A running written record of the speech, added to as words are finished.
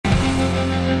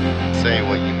say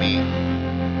what you mean.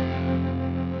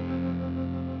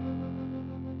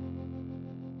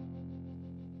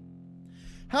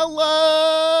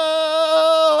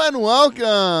 Hello and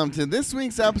welcome to this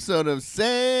week's episode of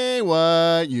Say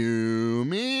What You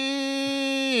Mean.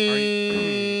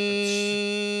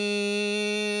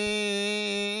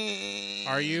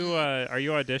 Are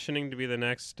you auditioning to be the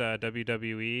next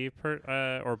WWE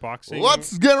or boxing?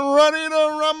 Let's get ready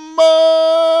to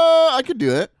rumble. I could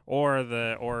do it. Or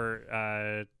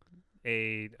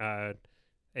a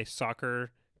soccer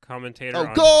commentator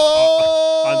on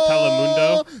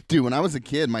Telemundo. Dude, when I was a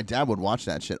kid, my dad would watch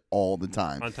that shit all the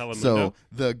time. On Telemundo. So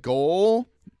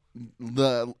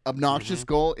the obnoxious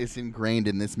goal is ingrained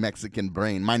in this Mexican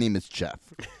brain. My name is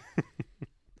Jeff.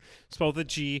 Spell the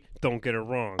G, don't get it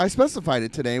wrong. I specified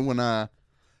it today when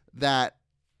that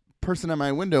person at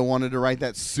my window wanted to write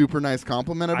that super nice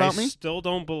compliment about me. I still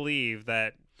don't believe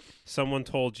that someone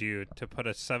told you to put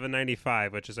a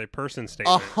 795, which is a person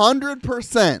statement.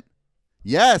 100%.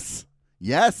 Yes.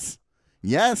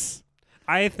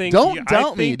 I think Don't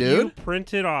doubt me, dude. You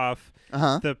printed off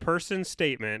the person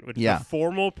statement, which is a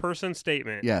formal person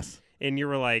statement. Yes. And you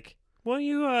were like, well,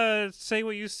 you say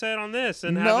what you said on this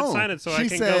and have it signed it so I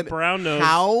can go brown nose.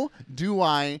 How do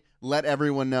I let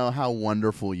everyone know how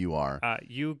wonderful you are? I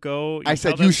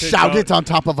said you shout it on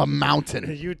top of a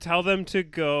mountain. You tell them to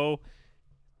go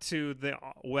to the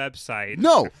website.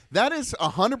 No, that is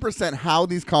 100% how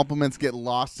these compliments get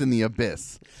lost in the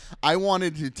abyss. I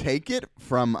wanted to take it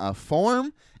from a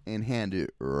form and hand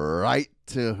it right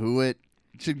to who it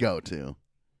should go to.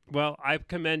 Well, I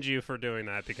commend you for doing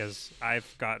that because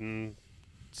I've gotten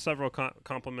several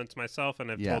compliments myself and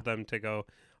have told them to go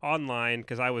online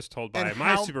because I was told by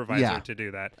my supervisor to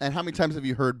do that. And how many times have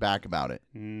you heard back about it?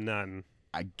 None.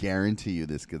 I guarantee you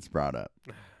this gets brought up.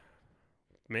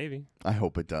 Maybe. I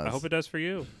hope it does. I hope it does for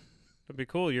you. That'd be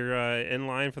cool. You're in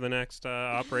line for the next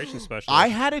operations specialist. I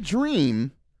had a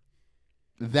dream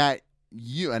that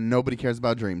you, and nobody cares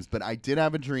about dreams, but I did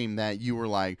have a dream that you were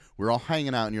like, we're all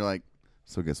hanging out and you're like,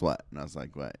 so guess what? And I was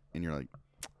like, what? And you're like,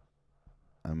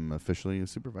 I'm officially a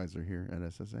supervisor here at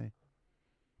SSA.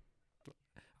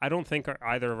 I don't think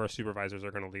either of our supervisors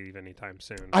are going to leave anytime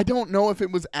soon. I don't know if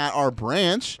it was at our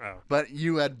branch, but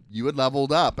you had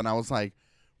leveled up, and I was like,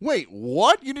 wait,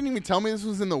 what? You didn't even tell me this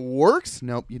was in the works?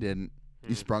 Nope, you didn't.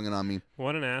 You sprung it on me.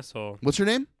 What an asshole. What's your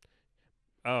name?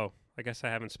 Oh, I guess I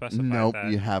haven't specified nope,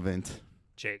 that. You haven't.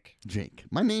 Jake.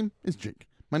 My name is Jake.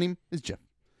 My name is Jeff.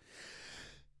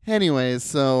 Anyways,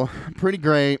 so pretty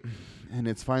great, and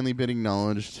it's finally been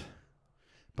acknowledged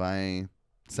by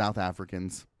South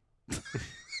Africans.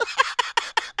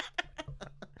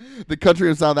 The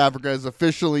country of South Africa has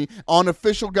officially, on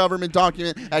official government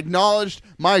document, acknowledged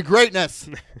my greatness.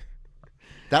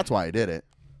 That's why I did it,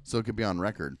 so it could be on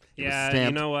record. Yeah,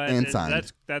 you know what? And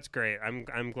signed. That's great.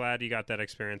 I'm glad you got that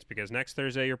experience because next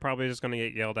Thursday you're probably just going to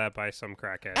get yelled at by some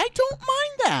crackhead. I don't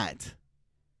mind that.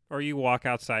 Or you walk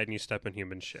outside and you step in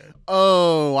human shit.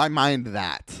 Oh, I mind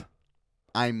that.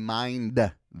 You mine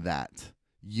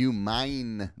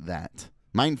that.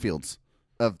 Minefields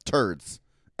of turds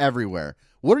everywhere.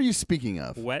 What are you speaking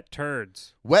of? Wet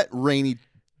turds. Wet, rainy,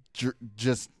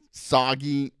 just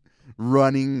soggy,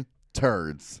 running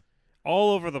turds.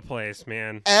 All over the place,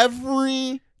 man.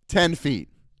 Every 10 feet.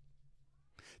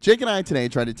 Jake and I today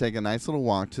tried to take a nice little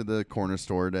walk to the corner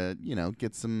store to,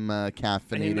 get some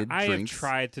caffeinated drinks. I have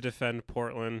tried to defend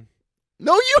Portland.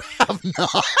 No, you have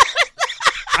not.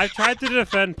 I've tried to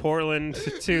defend Portland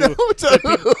to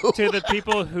the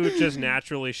people who just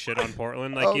naturally shit on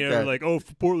Portland. Like, oh,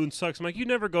 Portland sucks. I'm like, you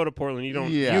never go to Portland. You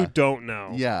don't know.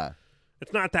 Yeah.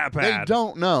 It's not that bad. They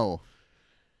don't know.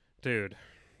 Dude,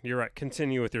 you're right.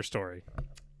 Continue with your story.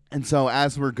 And so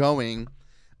as we're going,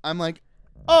 I'm like,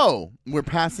 oh, we're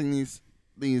passing these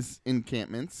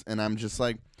encampments, and I'm just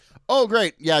like, oh,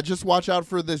 great. Yeah, just watch out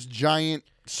for this giant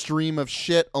stream of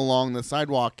shit along the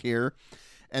sidewalk here.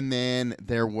 And then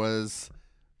there was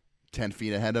 10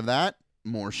 feet ahead of that,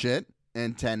 more shit.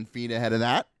 And 10 feet ahead of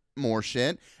that, more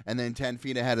shit. And then 10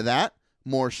 feet ahead of that,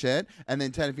 more shit. And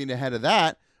then 10 feet ahead of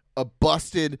that, a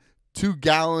busted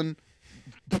 2-gallon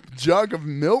jug of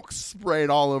milk sprayed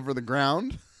all over the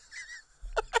ground.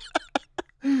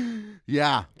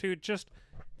 Yeah. Dude,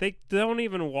 they don't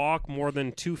even walk more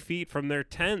than 2 feet from their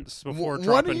tents before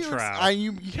dropping trout.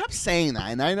 You kept saying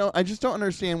that, and I just don't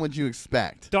understand what you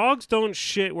expect. Dogs don't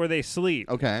shit where they sleep.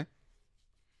 Okay.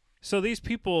 So these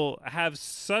people have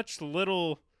such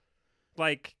little,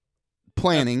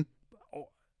 planning.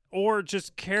 Or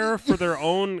just care for their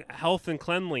own health and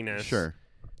cleanliness. Sure.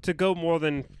 To go more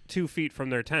than 2 feet from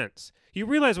their tents. You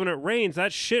realize when it rains,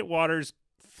 that shit water's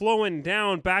flowing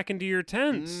down back into your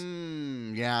tents.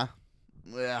 Yeah.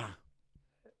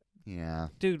 Yeah.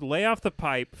 Dude, lay off the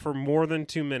pipe for more than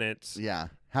 2 minutes. Yeah.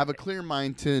 Have a clear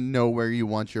mind to know where you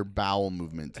want your bowel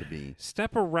movement to be.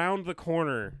 Step around the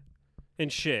corner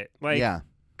and shit. Like, yeah.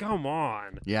 Come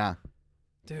on. Yeah.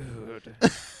 Dude.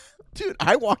 Dude,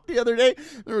 I walked the other day.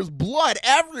 There was blood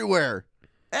everywhere.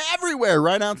 Everywhere.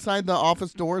 Right outside the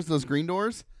office doors, those green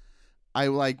doors. I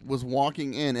was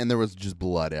walking in and there was just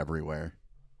blood everywhere.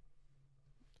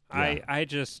 Yeah. I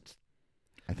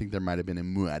think there might have been a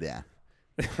murder.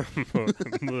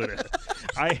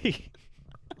 I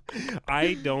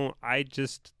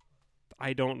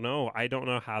don't know. I don't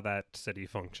know how that city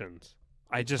functions.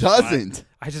 I just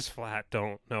flat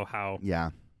don't know how.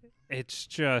 Yeah. It's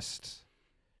just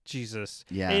Jesus.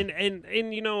 Yeah. And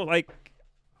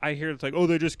I hear it's like, oh,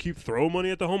 they just keep throwing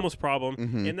money at the homeless problem.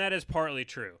 Mm-hmm. And that is partly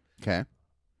true. Okay.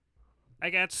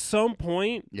 At some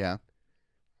point, yeah.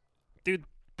 Dude,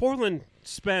 Portland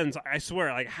spends, I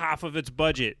swear, half of its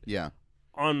budget. Yeah.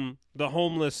 On the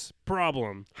homeless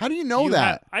problem. How do you know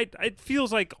that? It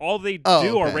feels like all they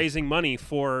do are raising money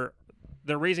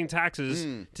they're raising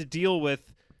taxes to deal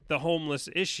with the homeless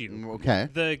issue. Okay.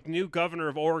 The new governor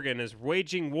of Oregon is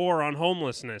waging war on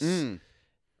homelessness.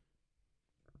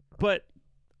 But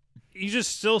you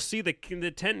just still see the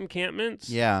tent encampments.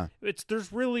 Yeah.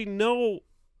 There's really no,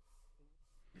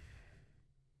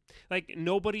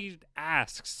 nobody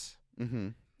asks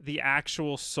the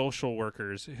actual social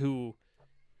workers who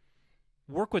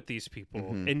work with these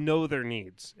people and know their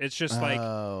needs. It's just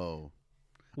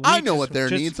I know what their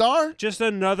needs are. Just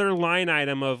another line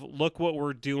item of look what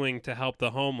we're doing to help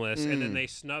the homeless, and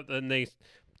then they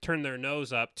turn their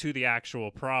nose up to the actual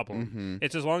problem.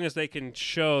 It's as long as they can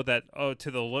show that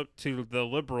to the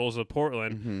liberals of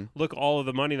Portland, look all of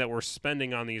the money that we're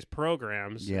spending on these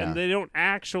programs, and they don't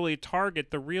actually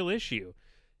target the real issue,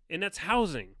 and that's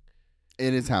housing.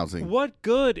 It is housing. What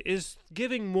good is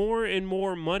giving more and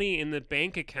more money in the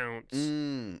bank accounts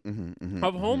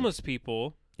of homeless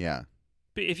people? Yeah.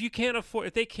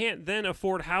 If they can't then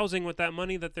afford housing with that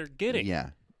money that they're getting.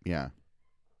 Yeah. Yeah.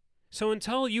 So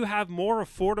until you have more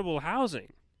affordable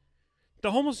housing,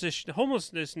 the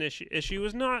homelessness issue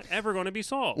is not ever going to be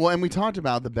solved. Well, and we talked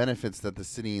about the benefits that the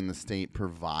city and the state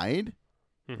provide,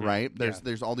 right?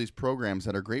 There's all these programs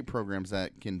that are great programs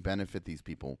that can benefit these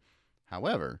people.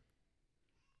 However,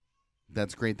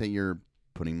 that's great that you're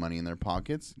putting money in their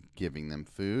pockets, giving them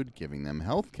food, giving them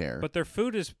health care. But their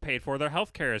food is paid for. Their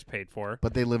health care is paid for.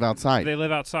 But they live outside.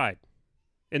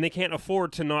 And they can't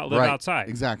afford to not live outside.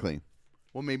 Exactly.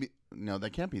 Well, maybe, no, that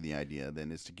can't be the idea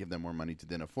then, is to give them more money to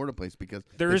then afford a place because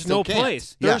there is no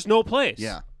place. There's no place.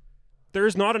 Yeah. There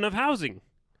is not enough housing.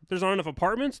 There's not enough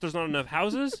apartments. There's not enough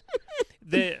houses.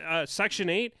 The Section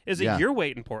 8 is a year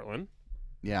wait in Portland.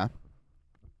 Yeah.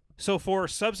 So for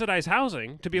subsidized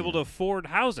housing, to be able to afford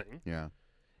housing,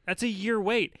 that's a year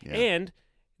wait. Yeah. And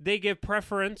they give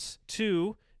preference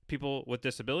to people with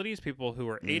disabilities, people who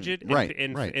are aged,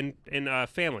 and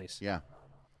families. Yeah.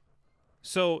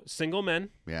 So single men.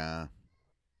 Yeah.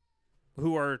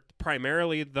 Who are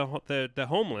primarily the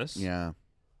homeless. Yeah.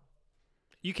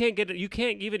 You can't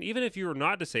even if you're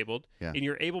not disabled and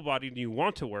you're able-bodied and you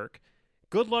want to work,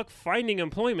 good luck finding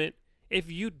employment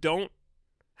if you don't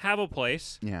have a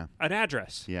place, an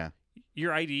address. Yeah.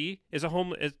 Your ID has a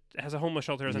homeless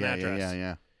shelter as an address.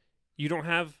 Yeah. You don't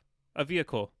have a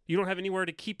vehicle. You don't have anywhere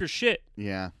to keep your shit.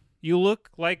 Yeah. You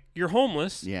look like you're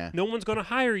homeless. Yeah. No one's going to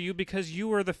hire you because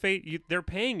you are the face. They're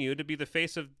paying you to be the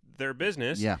face of their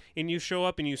business. Yeah. And you show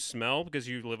up and you smell because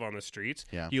you live on the streets.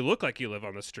 Yeah. You look like you live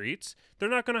on the streets. They're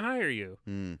not going to hire you.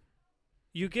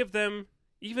 You give them,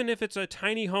 even if it's a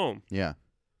tiny home. Yeah.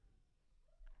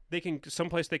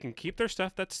 Someplace they can keep their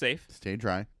stuff that's safe. Stay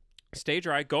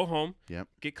dry, go home, Yep.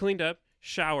 Get cleaned up,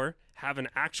 shower, have an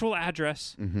actual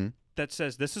address that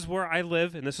says this is where I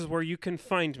live and this is where you can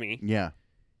find me. Yeah.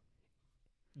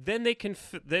 Then they can,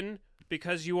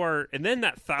 because you are, and then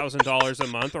that $1,000 a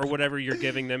month or whatever you're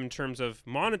giving them in terms of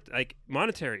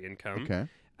monetary income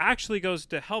actually goes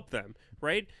to help them,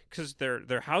 right? Because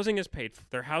their housing is paid,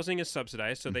 their housing is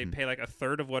subsidized, so they pay a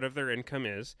third of whatever their income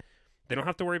is. They don't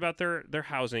have to worry about their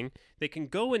housing. They can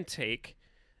go and take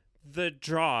the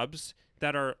jobs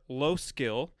that are low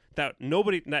skill that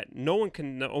nobody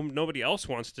else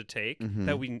wants to take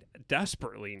that we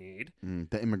desperately need.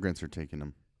 The immigrants are taking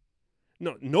them.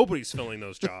 No, nobody's filling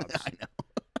those jobs. I know.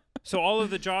 So all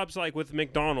of the jobs with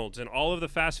McDonald's and all of the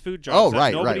fast food jobs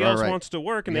that nobody else wants to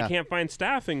work and they can't find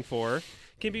staffing for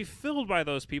can be filled by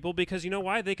those people because you know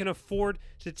why? They can afford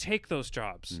to take those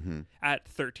jobs at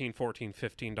 $13, $14,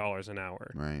 $15 an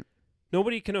hour. Right.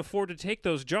 Nobody can afford to take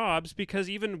those jobs because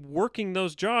even working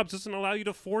those jobs doesn't allow you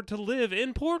to afford to live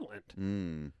in Portland.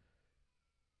 Mm.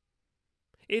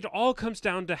 It all comes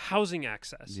down to housing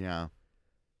access. Yeah.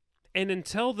 And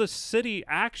until the city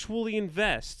actually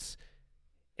invests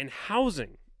in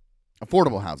housing,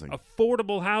 affordable housing,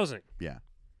 yeah,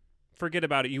 forget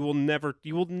about it. You will never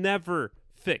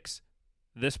fix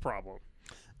this problem.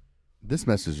 This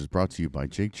message is brought to you by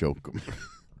Jake Jokum,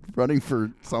 running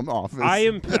for some office.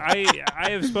 I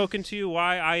have spoken to you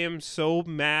why I am so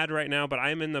mad right now, but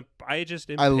I am pissed.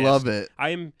 love it.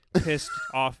 I am pissed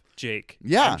off Jake.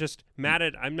 Yeah. I'm mad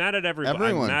at everybody.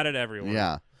 Everyone. I'm mad at everyone.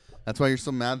 Yeah. That's why you're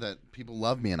so mad that people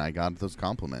love me and I got those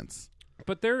compliments.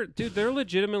 But there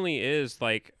legitimately is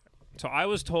like, so I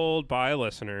was told by a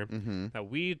listener that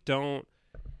we don't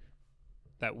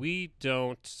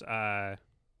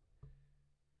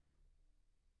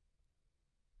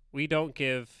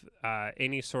give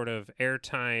any sort of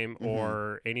airtime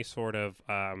or any sort of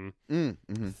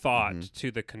thought to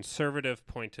the conservative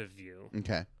point of view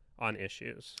on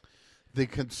issues. The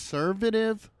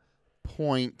conservative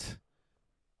point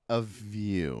of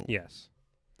view. Yes.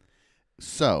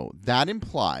 So that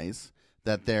implies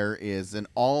that there is an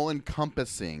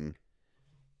all-encompassing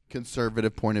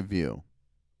conservative point of view.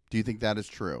 Do you think that is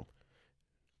true?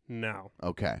 No.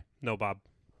 Okay. No, Bob.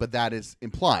 But that is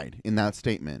implied in that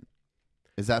statement.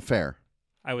 Is that fair?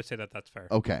 I would say that that's fair.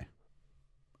 Okay.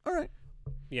 All right.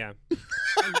 Yeah.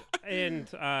 and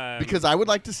because I would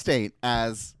like to state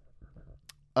as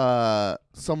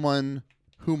someone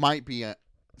who might be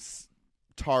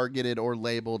targeted or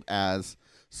labeled as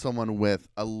someone with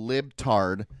a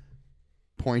libtard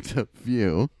point of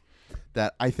view,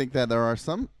 that I think that there are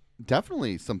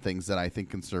definitely some things that I think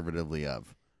conservatively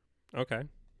of. Okay.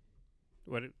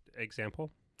 What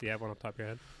example? Do you have one off the top of your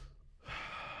head?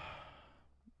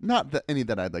 Not any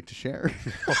that I'd like to share.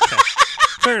 Okay.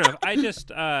 Fair enough. I don't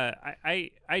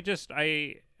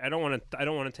want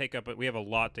to take up. But we have a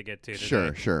lot to get to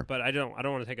today. Sure. But I don't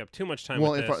want to take up too much time.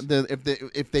 Well, with this.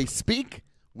 if they speak,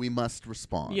 we must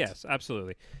respond. Yes,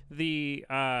 absolutely.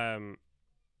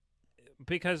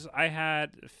 Because I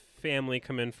had family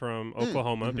come in from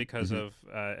Oklahoma because of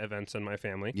events in my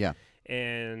family. Yeah,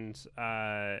 and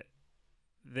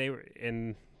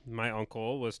my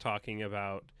uncle was talking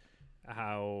about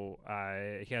how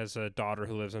he has a daughter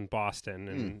who lives in Boston,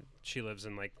 and she lives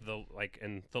in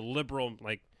in the liberal,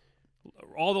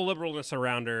 all the liberalness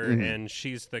around her, and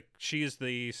she's the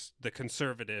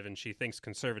conservative, and she thinks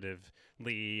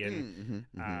conservatively, and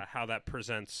how that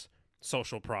presents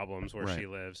social problems where she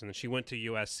lives. And then she went to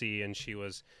USC, and she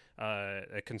was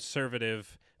a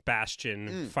conservative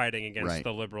bastion fighting against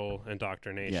the liberal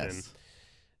indoctrination. Yes.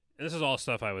 And this is all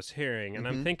stuff I was hearing, and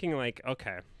I'm thinking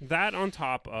okay, that on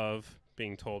top of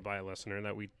being told by a listener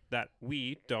that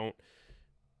we don't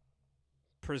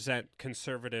present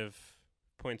conservative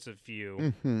points of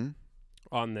view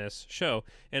on this show,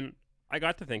 and I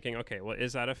got to thinking, okay, well,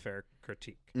 is that a fair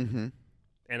critique? And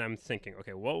I'm thinking,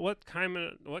 okay, well, what kind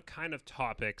of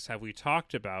topics have we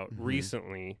talked about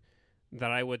recently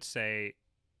that I would say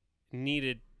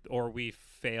needed or we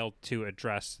failed to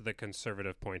address the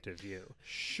conservative point of view?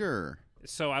 Sure.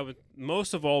 So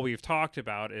most of all we've talked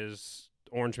about is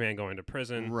Orange Man going to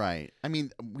prison. Right. I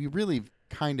mean, we really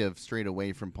kind of strayed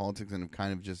away from politics and have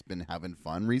kind of just been having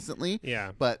fun recently.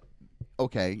 Yeah. But,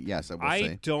 okay, yes,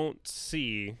 I don't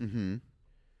see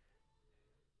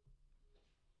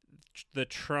the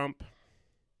Trump...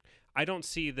 I don't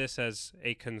see this as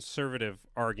a conservative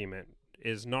argument,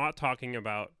 is not talking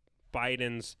about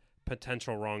Biden's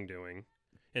potential wrongdoing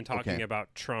and talking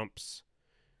about Trump's.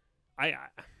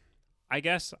 I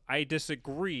guess I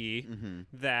disagree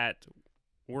that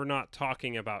we're not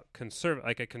talking about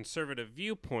a conservative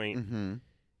viewpoint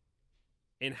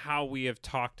in how we have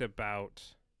talked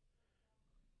about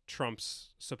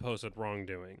Trump's supposed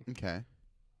wrongdoing. Okay.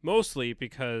 Mostly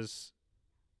because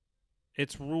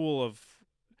it's rule of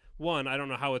one, I don't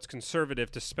know how it's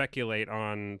conservative to speculate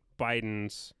on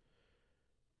Biden's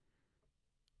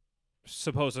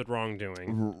supposed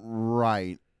wrongdoing.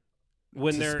 Right.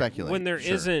 When there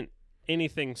isn't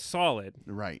anything solid.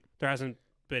 Right. There hasn't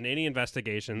been any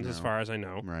investigations as far as I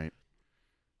know. Right.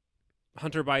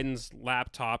 Hunter Biden's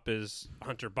laptop is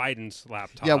Hunter Biden's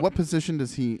laptop. Yeah, what position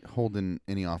does he hold in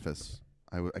any office?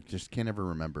 I just can't ever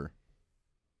remember.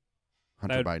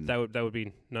 Hunter Biden. That would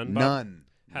be none. None.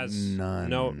 Has None.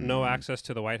 no access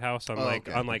to the White House, unlike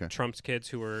okay. Trump's kids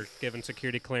who were given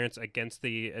security clearance against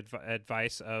the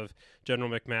advice of General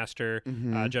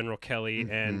McMaster, General Kelly,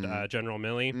 and General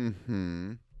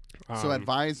Milley. So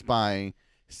advised by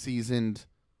seasoned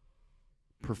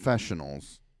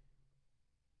professionals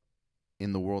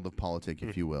in the world of politics,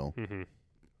 if you will,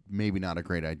 maybe not a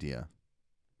great idea.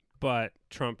 But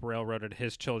Trump railroaded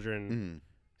his children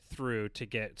through to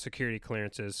get security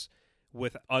clearances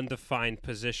with undefined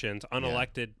positions,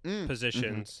 unelected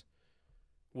positions,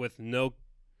 with no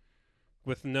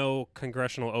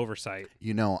congressional oversight.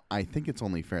 You know, I think it's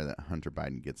only fair that Hunter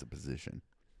Biden gets a position.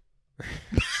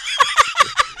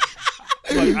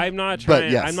 Look, I'm not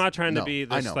trying. Yes, I'm not trying to be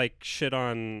this like shit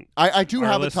on. I do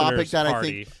have a topic that party.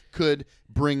 I think could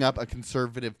bring up a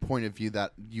conservative point of view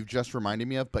that you've just reminded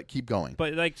me of. But keep going.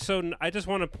 But like, so I just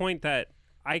want to point that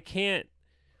I can't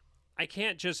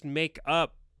just make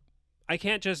up. I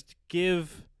can't just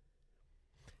give.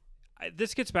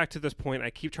 This gets back to this point I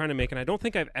keep trying to make, and I don't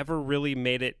think I've ever really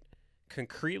made it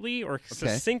concretely or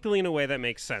succinctly in a way that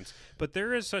makes sense. But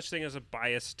there is such thing as a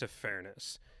bias to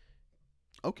fairness.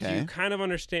 Okay. Do you kind of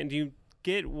understand? Do you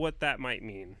get what that might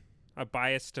mean? A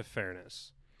bias to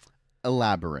fairness.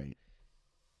 Elaborate.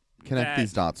 Connect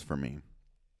these dots for me.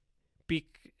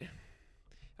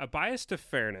 A bias to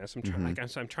fairness. I'm trying.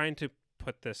 I'm trying to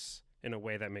put this in a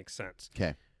way that makes sense.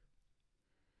 Okay.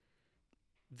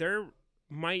 There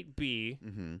might be,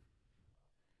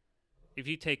 if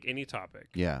you take any topic,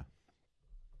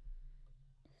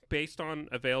 based on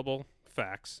available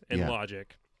facts and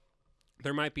logic,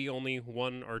 there might be only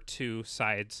one or two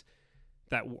sides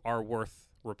that are worth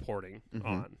reporting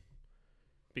on,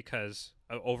 because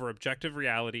over objective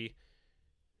reality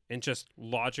and just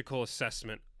logical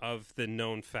assessment of the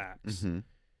known facts,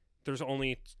 there's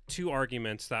only two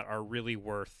arguments that are really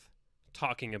worth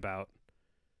talking about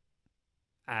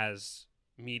as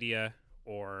media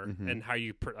or and how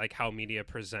you how media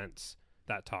presents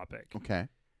that topic. Okay.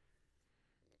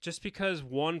 Just because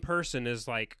one person is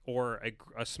like, or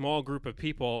a small group of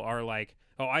people are like,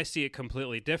 oh, I see it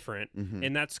completely different,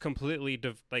 and that's completely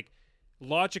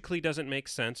logically doesn't make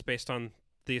sense based on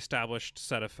the established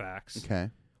set of facts.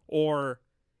 Okay. Or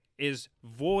is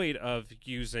void of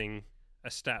using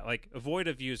void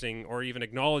of using or even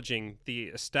acknowledging the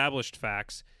established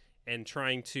facts and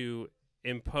trying to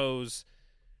impose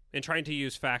and trying to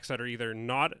use facts that are either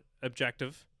not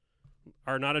objective,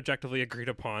 are not objectively agreed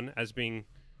upon as being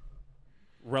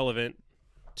relevant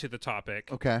to the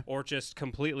topic, or just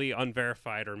completely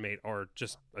unverified or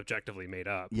just objectively made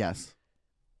up. Yes.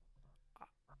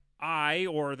 I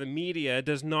or the media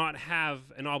does not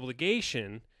have an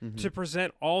obligation to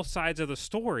present all sides of the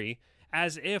story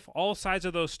as if all sides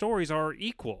of those stories are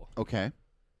equal. Okay.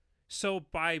 So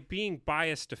by being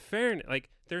biased to fairness, like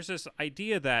there's this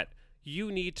idea that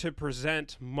you need to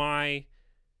present my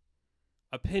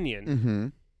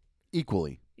opinion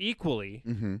equally.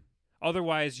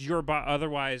 Otherwise, you're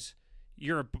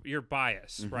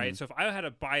biased, right? So if I had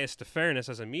a bias to fairness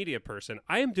as a media person,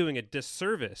 I am doing a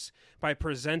disservice by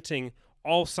presenting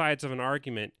all sides of an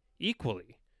argument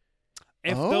equally.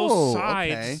 If those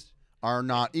sides are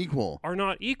not equal,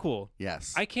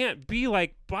 yes, I can't be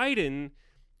like Biden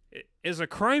is a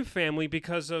crime family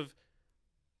because of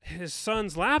his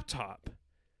son's laptop.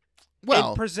 Well,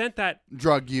 and present that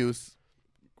drug use.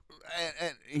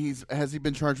 And has he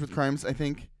been charged with crimes? I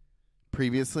think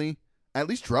previously, at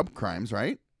least drug crimes,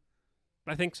 right?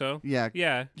 I think so.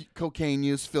 Yeah. Cocaine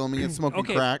use, filming and smoking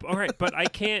crack. All right, but I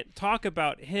can't talk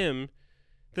about him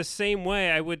the same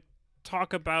way I would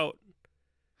talk about.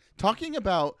 Talking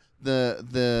about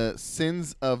the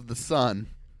sins of the son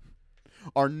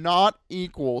are not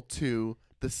equal to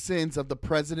the sins of the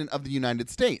president of the United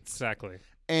States. Exactly.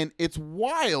 And it's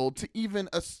wild to even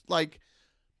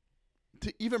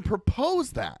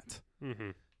propose that.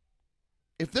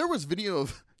 If there was video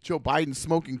of Joe Biden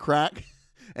smoking crack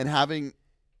and having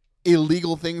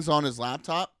illegal things on his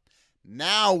laptop,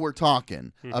 now we're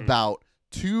talking about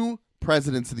two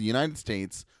presidents of the United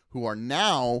States who are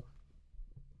now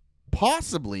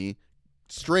possibly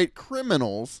straight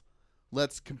criminals.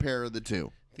 Let's compare the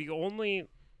two. The only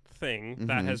thing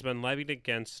that has been levied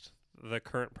against the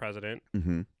current president,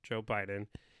 Joe Biden,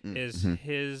 is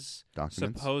his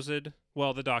documents?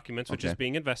 the documents, which is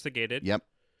being investigated. Yep.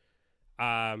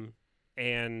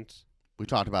 And we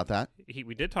talked about that.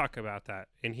 We did talk about that.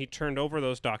 And he turned over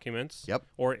those documents. Yep.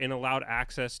 And allowed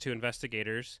access to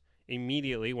investigators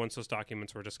immediately once those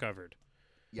documents were discovered.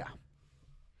 Yeah.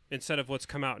 Instead of what's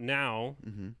come out now,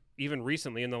 even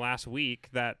recently in the last week,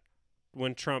 that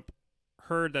when Trump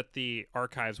heard that the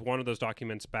archives wanted those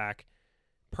documents back,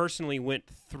 personally went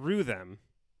through them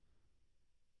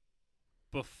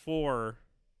before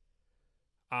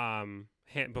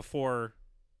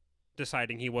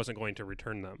deciding he wasn't going to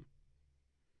return them.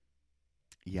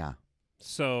 Yeah.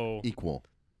 So equal.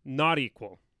 Not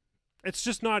equal. It's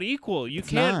just not equal. You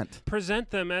can't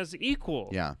present them as equal.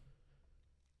 Yeah.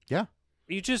 Yeah.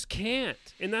 You just can't.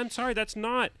 And I'm sorry, that's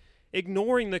not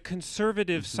ignoring the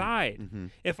conservative side. Mm-hmm.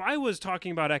 If I was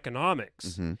talking about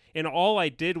economics Mm-hmm. and all I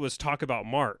did was talk about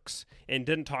Marx and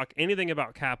didn't talk anything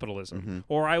about capitalism,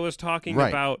 or I was talking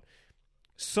about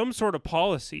some sort of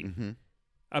policy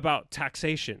about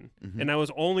taxation, and I was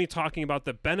only talking about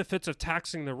the benefits of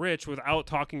taxing the rich without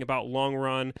talking about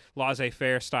long-run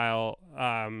laissez-faire style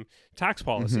tax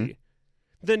policy,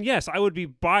 then yes, I would be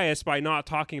biased by not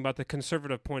talking about the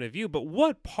conservative point of view. But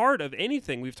what part of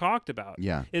anything we've talked about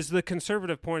is the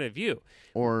conservative point of view?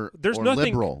 There's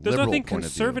nothing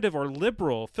conservative or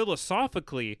liberal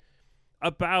philosophically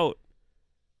about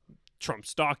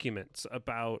Trump's documents,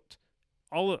 about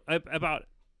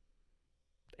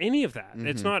any of that.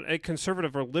 It's not a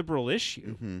conservative or liberal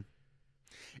issue.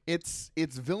 It's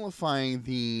vilifying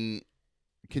the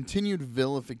continued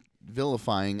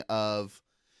vilifying of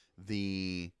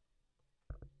the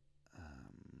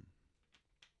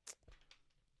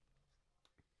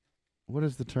what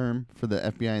is the term for the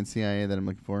FBI and CIA that I'm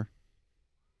looking for?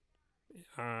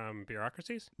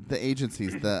 Bureaucracies? The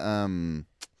agencies, oh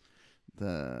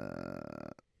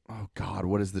God,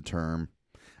 what is the term?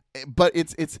 But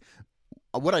it's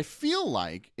what I feel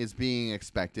like is being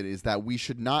expected is that we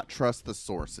should not trust the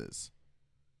sources.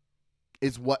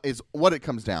 Is what it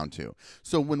comes down to.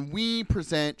 So when we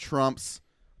present Trump's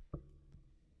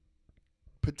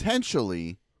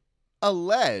potentially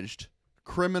alleged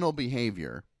criminal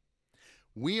behavior,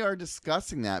 we are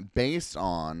discussing that based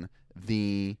on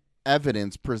the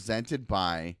evidence presented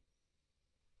by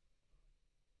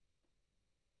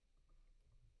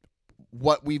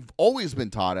what we've always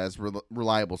been taught as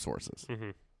reliable sources.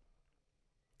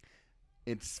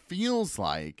 It feels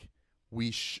like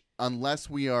unless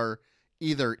we are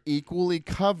either equally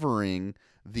covering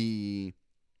the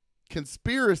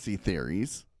conspiracy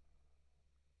theories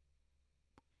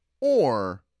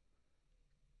or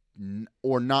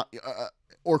not,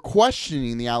 or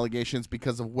questioning the allegations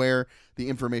because of where the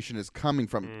information is coming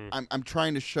from. I'm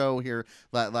trying to show here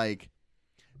that, like,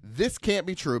 this can't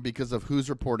be true because of who's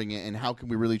reporting it, and how can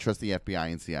we really trust the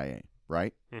FBI and CIA,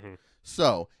 right?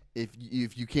 So if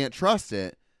you can't trust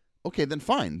it, okay, then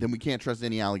fine. Then we can't trust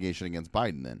any allegation against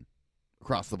Biden then,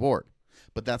 across the board.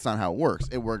 But that's not how it works.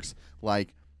 It works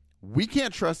like we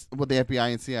can't trust what the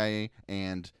FBI and CIA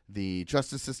and the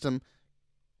justice system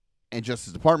and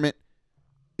Justice Department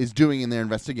is doing in their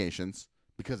investigations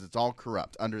because it's all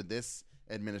corrupt under this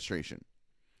administration.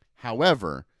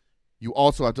 However, you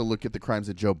also have to look at the crimes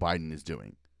that Joe Biden is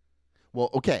doing. Well,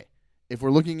 okay, if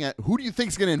we're looking at who do you think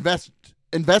is going to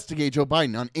investigate Joe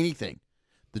Biden on anything?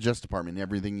 The Justice Department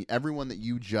and everyone that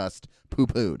you just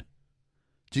poo-pooed.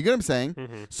 Do you get what I'm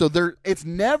saying? So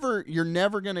you're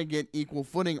never going to get equal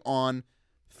footing on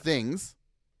things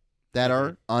that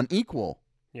are unequal.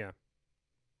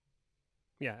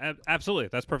 Yeah, absolutely.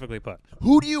 That's perfectly put.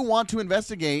 Who do you want to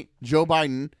investigate Joe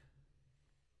Biden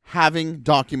having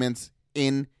documents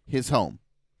in his home?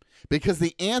 Because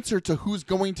the answer to who's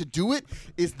going to do it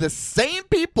is the same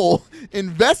people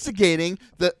investigating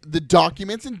the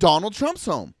documents in Donald Trump's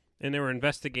home. And they were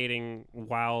investigating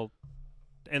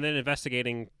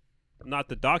investigating not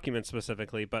the documents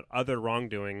specifically, but other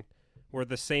wrongdoing were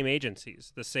the same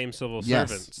agencies, the same civil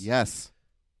servants. Yes.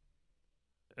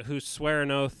 Who swear an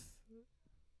oath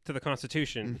to the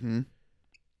Constitution,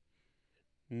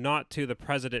 not to the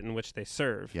president in which they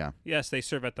serve. Yeah. Yes, they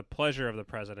serve at the pleasure of the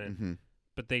president,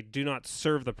 but they do not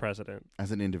serve the president.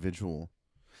 As an individual.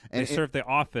 They serve the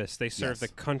office. They serve the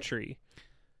country.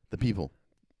 The people.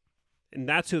 And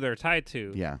that's who they're tied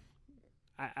to. Yeah.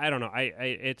 I don't know.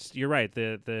 You're right.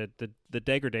 The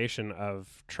degradation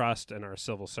of trust in our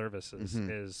civil services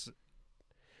is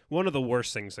one of the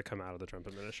worst things that come out of the Trump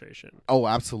administration. Oh,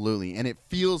 absolutely. And it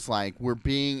feels like we're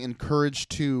being encouraged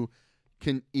to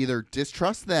either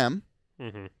distrust them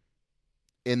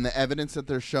in the evidence that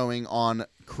they're showing on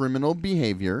criminal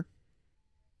behavior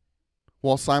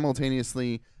while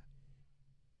simultaneously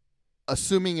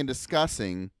assuming and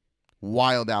discussing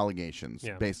wild allegations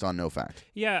based on no fact.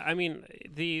 Yeah, I mean,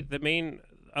 the main,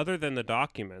 other than the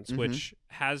documents, which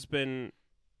has been,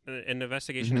 an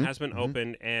investigation has been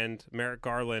opened, and Merrick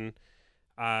Garland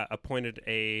appointed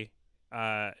an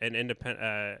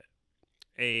independent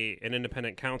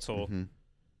counsel,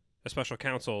 a special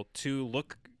counsel, to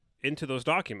look into those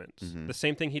documents. The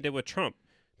same thing he did with Trump.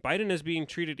 Biden is being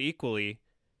treated equally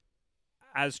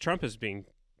as Trump is being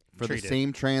treated. The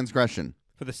same transgression.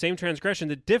 For the same transgression.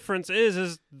 The difference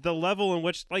is the level in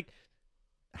which, like,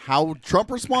 how Trump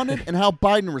responded and how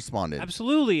Biden responded.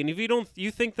 Absolutely. And if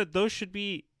you think that those should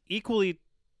be equally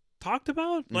talked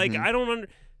about? Like, I don't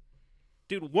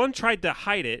dude, one tried to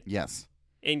hide it. Yes.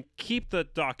 And keep the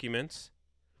documents,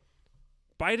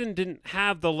 Biden didn't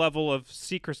have the level of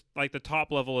secrecy, like the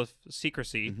top level of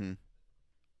secrecy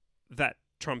that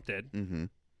Trump did. Mm-hmm.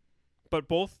 But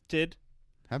both did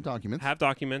have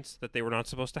documents that they were not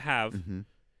supposed to have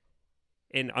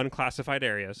in unclassified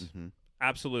areas.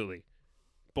 Absolutely.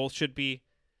 Both should be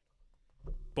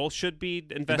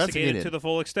investigated to the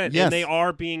full extent. Yes. And they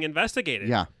are being investigated.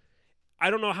 Yeah. I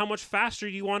don't know how much faster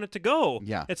you want it to go.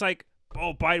 Yeah. It's like,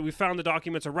 oh, Biden, we found the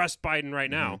documents, arrest Biden right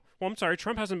now. Well, I'm sorry,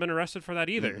 Trump hasn't been arrested for that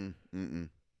either.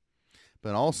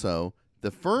 But also,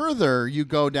 the further you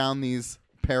go down these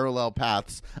parallel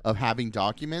paths of having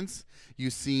documents, you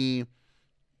see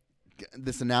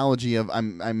this analogy of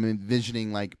I'm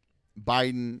envisioning like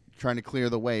Biden trying to clear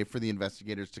the way for the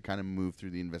investigators to kind of move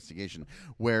through the investigation,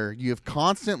 where you have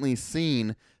constantly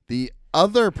seen the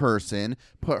other person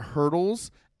put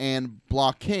hurdles and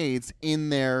blockades in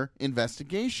their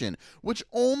investigation, which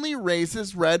only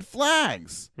raises red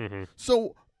flags.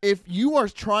 So if you are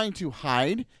trying to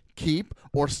hide, keep,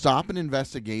 or stop an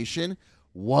investigation,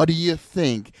 what do you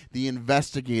think the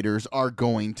investigators are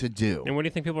going to do? And what do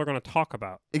you think people are going to talk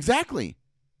about? Exactly.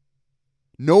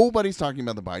 Nobody's talking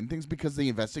about the Biden things because the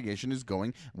investigation is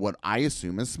going what I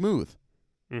assume is smooth.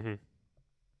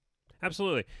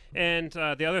 Absolutely. And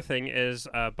the other thing is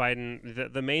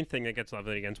Biden, the main thing that gets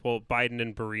levied against,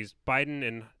 Biden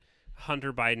and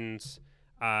Hunter Biden's,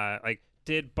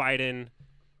 did Biden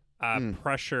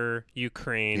pressure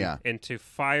Ukraine into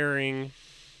firing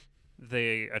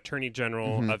the Attorney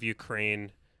General of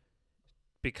Ukraine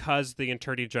because the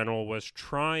Attorney General was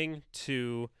trying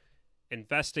to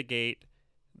investigate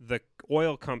the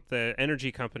the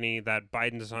energy company that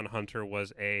Biden's son Hunter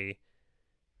was a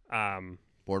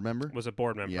board member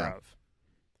of.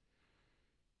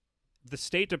 The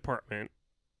State Department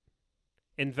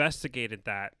investigated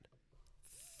that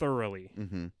thoroughly,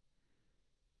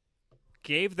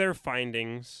 gave their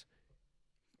findings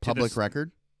public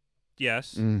record.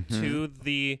 Yes, to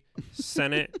the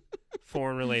Senate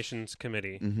Foreign Relations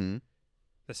Committee.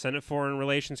 The Senate Foreign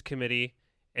Relations Committee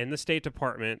and the State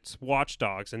Department's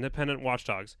watchdogs, independent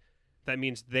watchdogs. That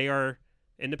means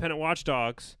independent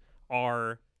watchdogs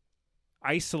are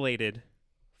isolated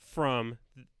from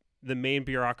the main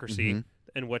bureaucracy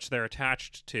in which they're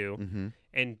attached to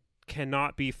and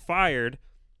cannot be fired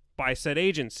by said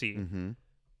agency.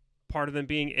 Part of them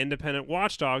being independent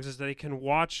watchdogs is that they can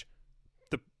watch.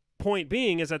 The point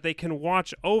being is that they can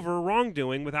watch over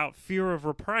wrongdoing without fear of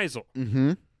reprisal.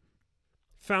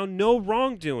 Found no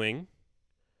wrongdoing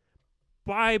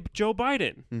by Joe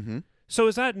Biden. So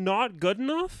is that not good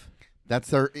enough?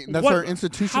 That's our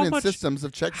institution and systems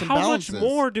of checks and balances. How much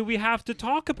more do we have to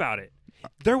talk about it?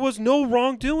 There was no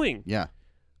wrongdoing. Yeah.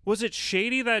 Was it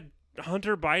shady that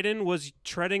Hunter Biden was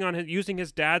treading on using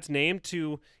his dad's name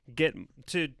to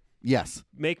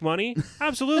make money?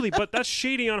 Absolutely, but that's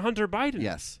shady on Hunter Biden.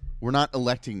 Yes. We're not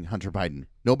electing Hunter Biden.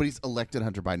 Nobody's elected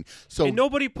Hunter Biden. And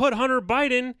nobody put Hunter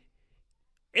Biden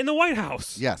in the White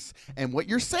House. Yes. And what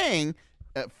you're saying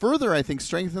further, I think,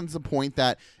 strengthens the point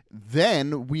that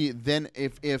if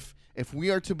we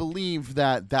are to believe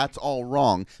that that's all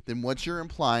wrong, then what you're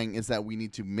implying is that we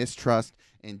need to mistrust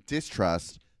and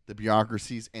distrust the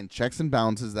bureaucracies and checks and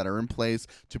balances that are in place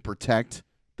to protect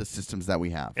the systems that we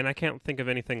have. And I can't think of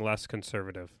anything less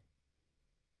conservative.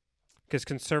 Because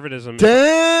conservatism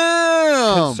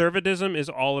is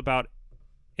all about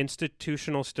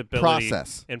institutional stability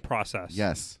and process.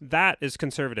 Yes. That is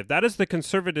conservative. That is the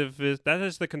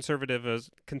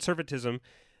conservatism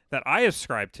that I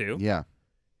ascribe to. Yeah.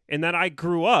 And that I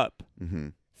grew up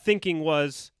thinking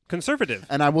was conservative.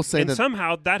 And I will say that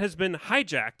somehow that has been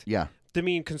hijacked. Yeah. To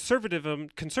mean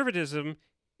conservatism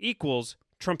equals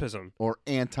Trumpism. Or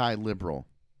anti-liberal.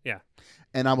 Yeah.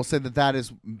 And I will say that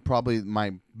is probably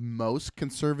my most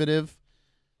conservative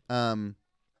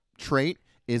trait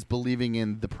is believing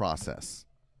in the process.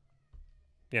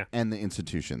 Yeah. And the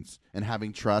institutions. And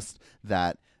having trust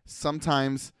that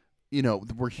sometimes,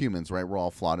 we're humans, right? We're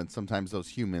all flawed. And sometimes those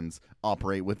humans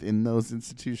operate within those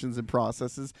institutions and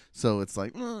processes. So it's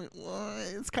like,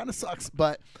 it kind of sucks.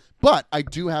 But I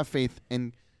do have faith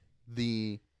in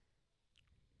the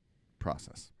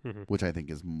process, which I think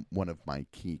is one of my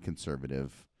key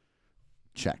conservative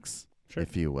checks,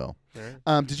 if you will.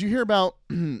 Right. Did you hear about,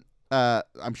 I'm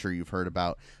sure you've heard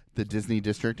about the Disney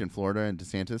district in Florida and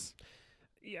DeSantis?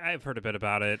 Yeah, I've heard a bit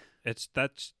about it.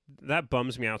 That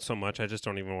bums me out so much. I just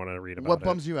don't even want to read about it. What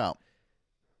bums you out?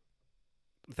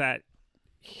 That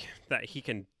he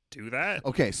can do that?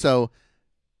 Okay, so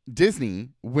Disney,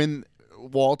 when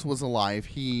Walt was alive,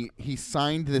 he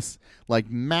signed this like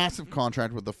massive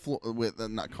contract with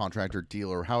not contract or deal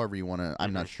or however you want to.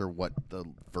 I'm not sure what the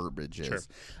verbiage is.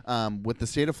 With the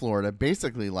state of Florida,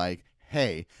 basically like,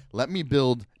 hey, let me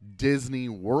build Disney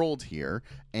World here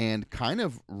and kind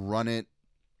of run it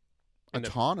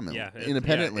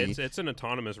independently. Yeah, it's an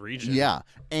autonomous region. Yeah,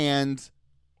 and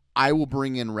I will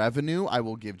bring in revenue. I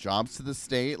will give jobs to the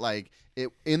state. Like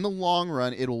in the long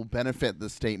run, it will benefit the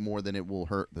state more than it will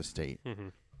hurt the state. Mm-hmm.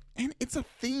 And it's a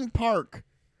theme park.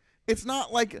 It's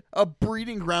not like a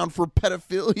breeding ground for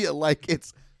pedophilia like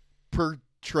it's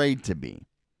portrayed to be.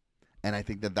 And I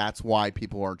think that that's why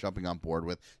people are jumping on board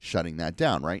with shutting that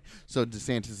down, right? So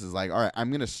DeSantis is like, all right, I'm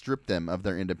going to strip them of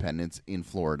their independence in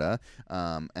Florida,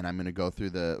 and I'm going to go through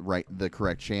the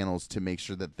correct channels to make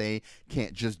sure that they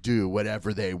can't just do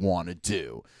whatever they want to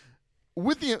do.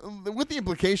 With the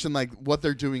implication, like what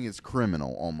they're doing is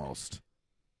criminal almost.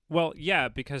 Well, yeah,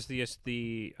 because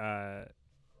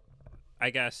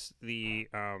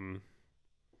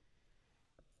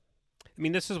I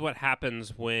mean, this is what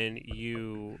happens when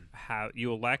you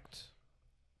elect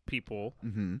people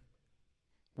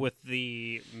with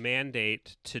the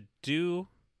mandate to do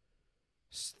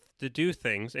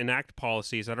things, enact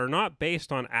policies that are not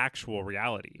based on actual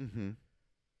reality. Mm-hmm.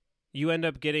 You end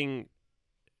up getting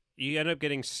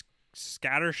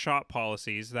scattershot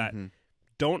policies that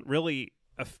don't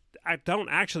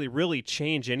actually really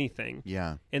change anything.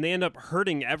 Yeah. And they end up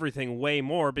hurting everything way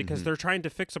more because they're trying to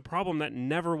fix a problem that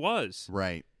never was.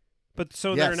 Right. But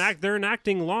so they're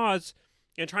enacting laws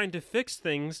and trying to fix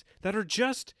things that are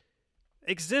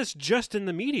exist just in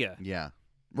the media. Yeah.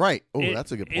 Right. Oh,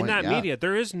 that's a good point. In that media,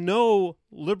 there is no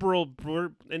liberal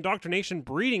indoctrination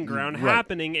breeding ground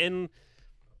happening in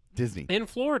Disney. In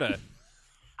Florida.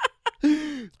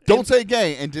 Don't say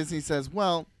gay. And Disney says,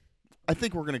 well, I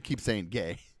think we're going to keep saying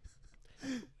gay.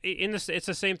 It's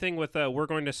the same thing with we're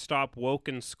going to stop woke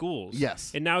in schools.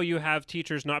 Yes. And now you have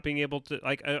teachers not being able to,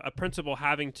 like a principal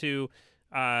having to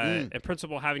had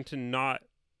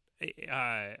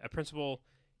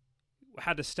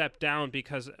to step down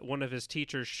because one of his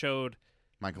teachers showed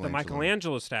the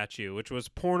Michelangelo statue, which was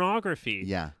pornography.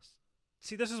 Yeah.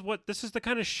 See, this is the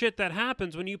kind of shit that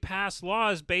happens when you pass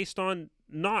laws based on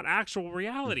not actual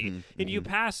reality. And you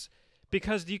pass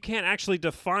because you can't actually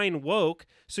define woke,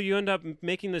 so you end up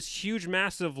making this huge,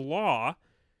 massive law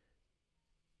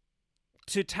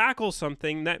to tackle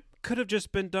something that could have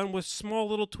just been done with small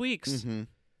little tweaks.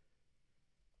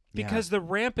 Because the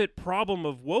rampant problem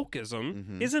of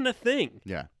wokeism isn't a thing.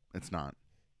 Yeah, it's not.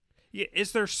 Yeah,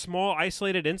 is there small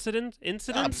isolated incidents?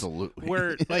 Absolutely.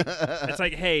 Where like it's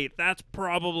like, hey, that's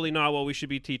probably not what we should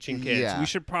be teaching kids. Yeah. We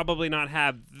should probably not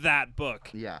have that book.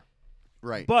 Yeah.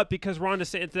 Right. But because Ron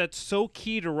DeSantis, that's so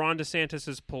key to Ron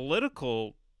DeSantis'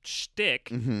 political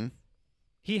shtick,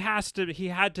 he had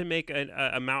to make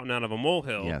a mountain out of a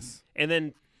molehill. Yes. And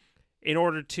then in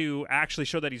order to actually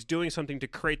show that he's doing something to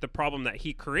create the problem that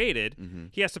he created,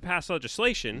 he has to pass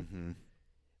legislation,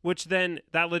 which then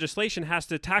that legislation has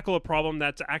to tackle a problem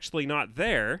that's actually not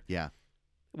there. Yeah.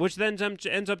 Which then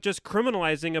ends up just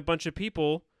criminalizing a bunch of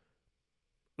people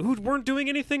who weren't doing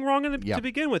anything wrong to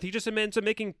begin with. He just ends up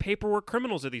making paperwork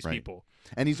criminals of these people.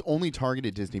 And he's only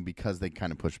targeted Disney because they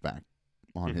kind of pushed back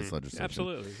on his legislation.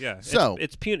 Absolutely, yeah. So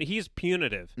he's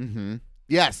punitive.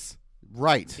 Yes,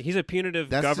 right. He's a punitive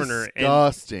That's governor.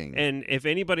 Disgusting. And if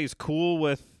anybody's cool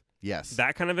with yes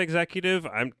that kind of executive,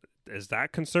 is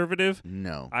that conservative?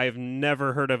 No. I've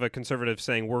never heard of a conservative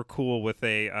saying we're cool with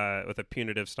a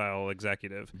punitive style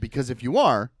executive. Because if you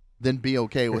are, then be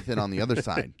okay with it on the other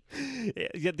side.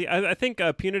 Yeah, I think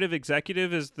a punitive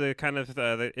executive is the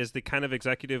kind of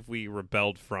executive we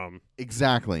rebelled from.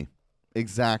 Exactly.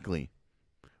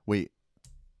 Wait,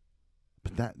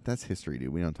 but that's history, dude.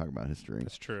 We don't talk about history.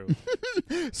 That's true.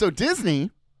 So Disney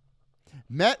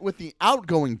met with the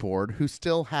outgoing board, who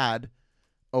still had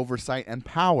oversight and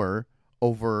power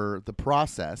over the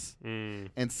process,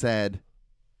 and said,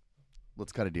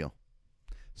 "Let's cut a deal."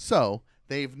 So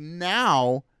they've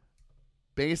now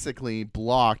basically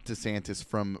blocked DeSantis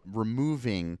from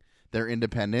removing their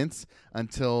independence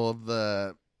until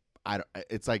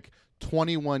it's like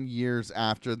 21 years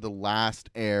after the last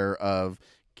heir of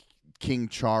King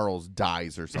Charles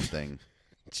dies or something.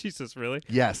 Jesus, really?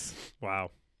 Yes.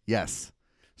 Wow. Yes.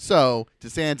 So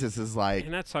DeSantis is like,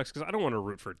 and that sucks because I don't want to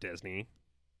root for Disney.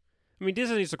 I mean,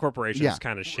 Disney's a corporation. It's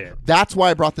kind of shit. That's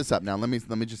why I brought this up. Now let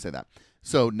me just say that.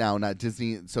 So now not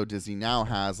Disney. So Disney now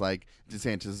has like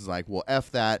DeSantis is like, well,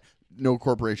 F that. No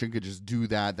corporation could just do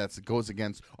that. That goes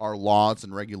against our laws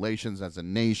and regulations as a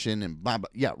nation and blah blah.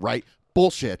 Yeah, right.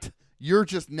 Bullshit. You're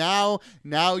just now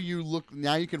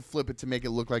you can flip it to make it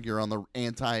look like you're on the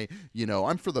anti,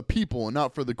 I'm for the people and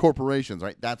not for the corporations,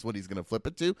 right? That's what he's going to flip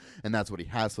it to, and that's what he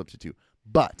has flipped it to.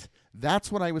 But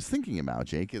that's what I was thinking about,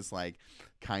 Jake, is like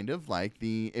kind of like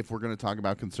if we're going to talk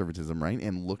about conservatism, right?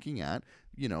 And looking at,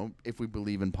 if we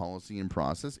believe in policy and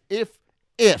process,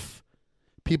 if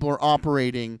people are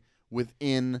operating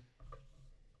within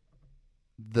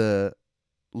the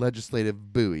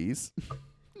legislative buoys,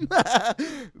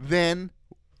 then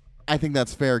I think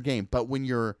that's fair game. But when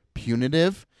you're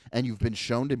punitive and you've been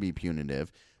shown to be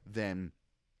punitive, then,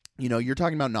 you're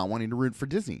talking about not wanting to root for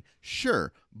Disney.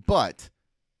 Sure, but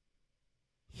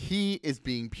he is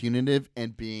being punitive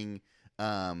and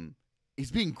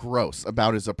he's being gross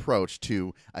about his approach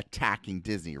to attacking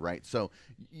Disney, right? So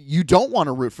you don't want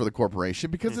to root for the corporation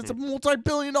because it's a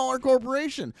multi-billion-dollar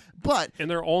corporation.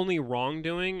 And their only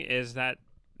wrongdoing is that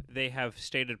they have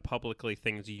stated publicly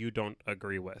things you don't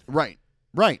agree with. Right.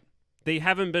 They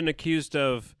haven't been accused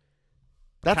of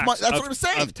that's what I'm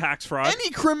saying. Of tax fraud.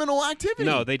 Any criminal activity.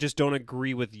 No, they just don't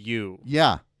agree with you.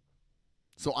 Yeah.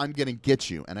 So I'm going to get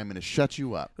you, and I'm going to shut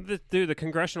you up. The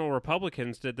congressional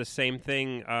Republicans did the same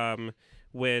thing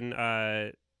when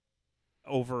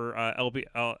over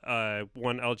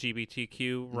one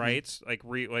LGBTQ rights, like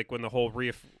when the whole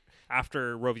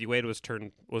after Roe v. Wade was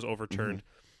overturned,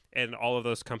 and all of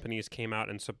those companies came out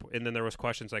and then there was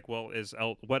questions like, well,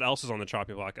 what else is on the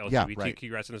chopping block?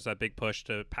 LGBTQ rights, and there's that big push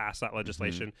to pass that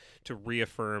legislation to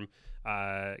reaffirm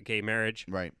gay marriage,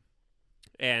 right?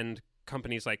 And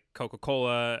companies like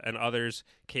Coca-Cola and others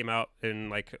came out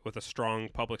with a strong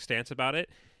public stance about it,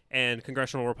 and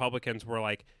congressional Republicans were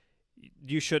like,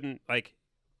 you shouldn't,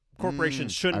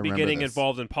 corporations shouldn't be getting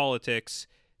involved in politics,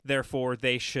 therefore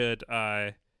they should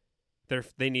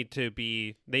they need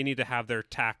to have their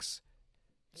tax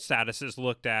statuses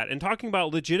looked at, and talking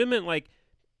about legitimate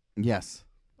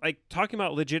talking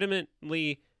about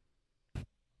legitimately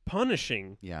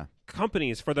punishing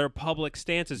companies for their public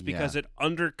stances because it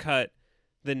undercut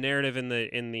the narrative in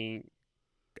the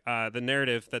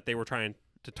narrative that they were trying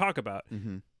to talk about.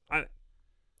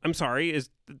 I'm sorry,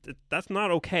 that's not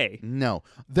okay. No.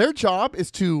 Their job is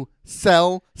to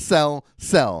sell. So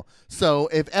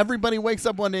if everybody wakes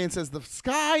up one day and says the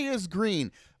sky is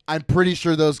green, I'm pretty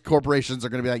sure those corporations are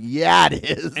going to be like, yeah, it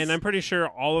is. And I'm pretty sure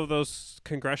all of those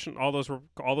Congress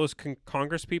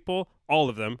people, all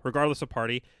of them, regardless of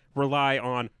party, rely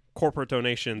on corporate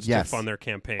donations to fund their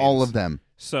campaigns. All of them.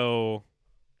 So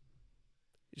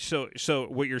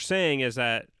what you're saying is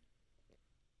that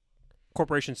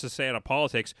corporations to stay out of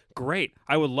politics, great.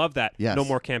 I would love that. Yes. No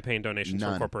more campaign donations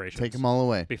from corporations. Take them all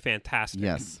away. Be fantastic.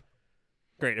 Yes.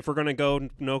 Great. If we're going to go,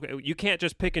 you can't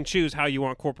just pick and choose how you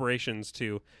want corporations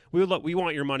to. We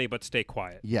want your money, but stay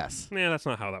quiet. Yes. Yeah, that's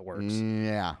not how that works.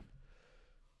 Yeah.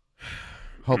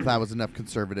 Hope that was enough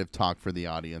conservative talk for the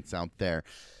audience out there.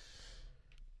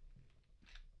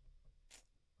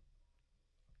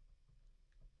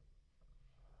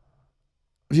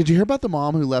 Did you hear about the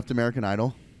mom who left American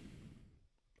Idol?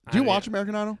 Did you watch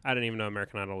American Idol? I didn't even know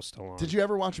American Idol was still on. Did you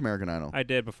ever watch American Idol? I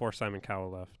did before Simon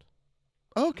Cowell left.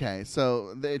 Okay,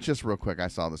 so just real quick, I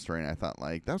saw the story and I thought,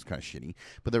 that was kind of shitty.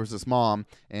 But there was this mom,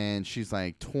 and she's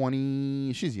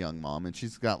 20. She's a young mom, and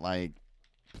she's got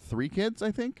 3 kids,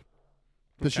 I think.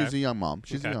 Because she's a young mom.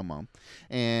 She's a young mom.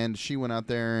 And she went out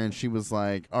there, and she was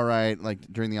like, all right,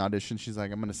 during the audition, she's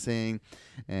like, I'm going to sing.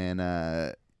 And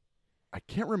I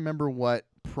can't remember what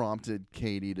prompted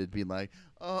Katie to be like,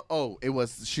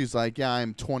 she's like, yeah,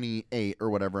 I'm 28 or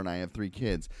whatever, and I have 3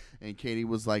 kids. And Katie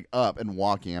was up and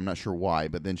walking. I'm not sure why,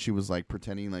 but then she was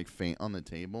pretending faint on the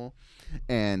table.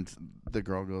 And the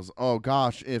girl goes, oh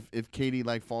gosh, if Katie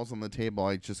falls on the table,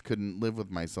 I just couldn't live with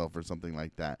myself or something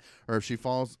like that. Or if she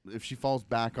falls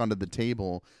back onto the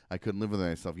table, I couldn't live with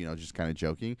myself, just kind of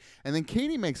joking. And then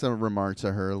Katie makes a remark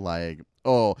to her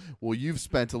oh, well, you've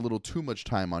spent a little too much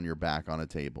time on your back on a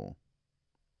table.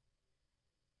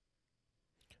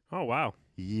 Oh, wow.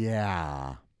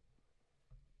 Yeah.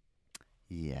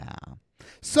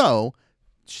 So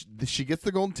she gets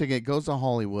the golden ticket, goes to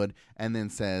Hollywood, and then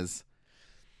says,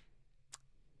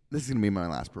 this is going to be my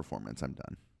last performance. I'm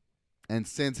done. And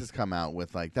Sins has come out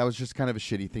with that was just kind of a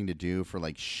shitty thing to do for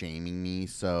shaming me.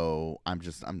 So I'm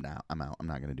out. I'm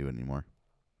not going to do it anymore.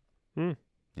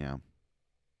 Yeah.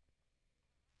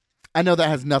 I know that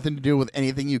has nothing to do with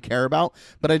anything you care about,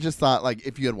 but I just thought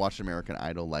if you had watched American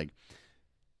Idol,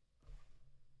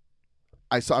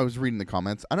 I was reading the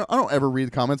comments. I don't ever read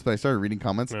the comments, but I started reading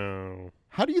comments. No.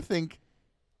 How do you think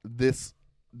these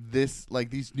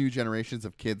new generations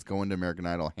of kids going to American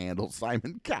Idol handle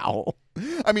Simon Cowell?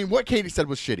 I mean, what Katie said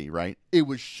was shitty, right? It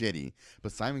was shitty.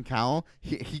 But Simon Cowell,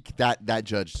 that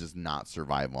judge does not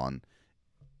survive on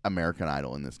American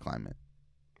Idol in this climate.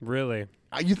 Really?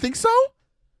 You think so?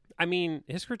 I mean,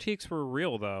 his critiques were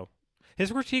real, though.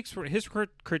 His critiques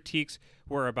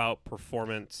were about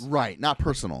performance. Right, not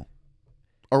personal.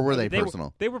 Or were they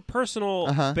personal? They were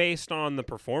personal based on the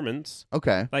performance.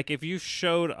 Okay. Like, if you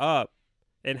showed up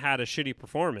and had a shitty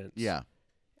performance. Yeah.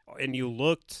 And you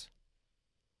looked,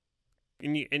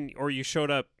 or you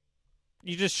showed up,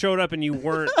 you just showed up and you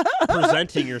weren't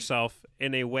presenting yourself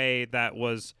in a way that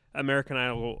was American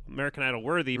Idol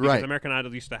worthy, because right. American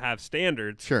Idol used to have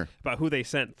standards sure. about who they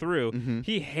sent through. Mm-hmm.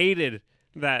 He hated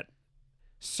that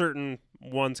certain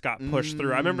ones got pushed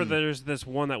through. I remember there's this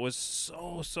one that was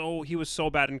he was so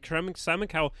bad, and Simon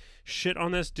Cowell shit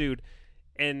on this dude.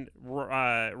 And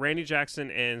Randy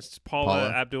Jackson and Paula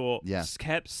Abdul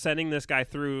kept sending this guy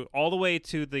through all the way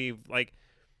to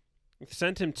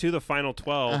sent him to the final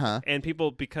 12. And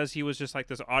people, because he was just like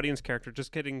this audience character,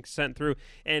 just getting sent through.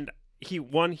 And he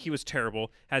was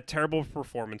terrible, had terrible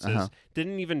performances,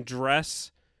 didn't even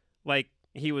dress like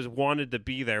he was wanted to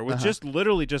be there, was just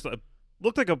literally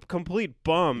looked like a complete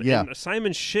bum. Yeah. And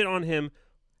Simon shit on him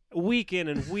week in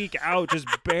and week out, just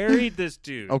buried this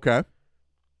dude. Okay.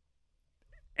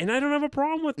 And I don't have a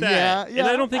problem with that. Yeah, and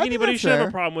I don't think anybody should have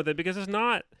a problem with it, because it's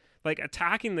not like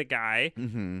attacking the guy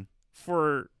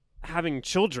for having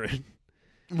children.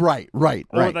 Right.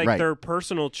 Or their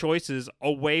personal choices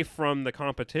away from the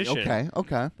competition.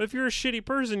 Okay. But if you're a shitty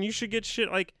person, you should get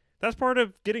shit. Like, that's part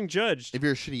of getting judged. If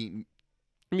you're a shitty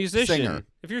musician. Singer.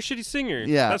 If you're a shitty singer.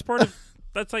 Yeah. That's part of,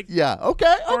 that's like. Yeah.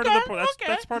 Okay.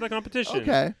 That's part of the competition.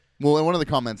 Okay. Well, and one of the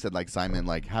comments said, like, Simon,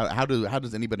 like, how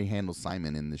does anybody handle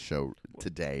Simon in this show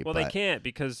today? Well, they can't,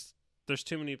 because there's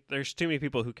too many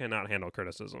people who cannot handle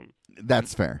criticism.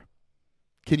 That's fair.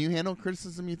 Can you handle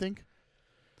criticism, you think?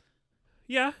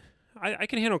 Yeah, I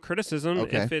can handle criticism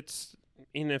if it's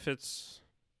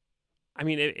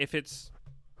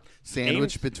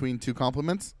sandwiched between two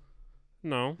compliments.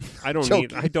 No, I don't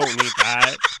need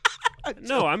that.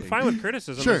 No, I'm fine with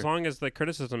criticism as long as the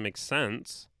criticism makes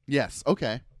sense. Yes.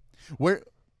 Okay. Where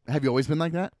have you always been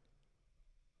like that?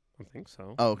 I think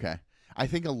so. Oh, okay. I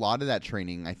think a lot of that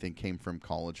training came from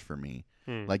college for me,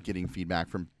 like getting feedback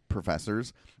from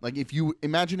professors. Like, if you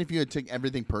had taken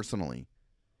everything personally.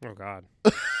 Oh God.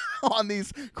 On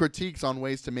these critiques on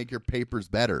ways to make your papers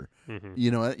better,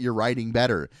 your writing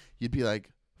better, you'd be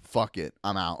like, "Fuck it,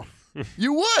 I'm out."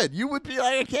 You would be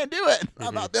like, "I can't do it.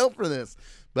 I'm not built for this."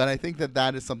 But I think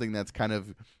that is something that's kind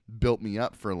of built me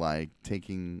up for like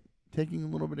taking a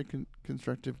little bit of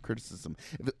constructive criticism.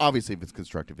 Obviously, if it's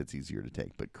constructive, it's easier to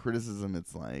take. But criticism,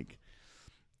 it's like,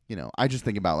 I just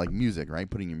think about like music, right?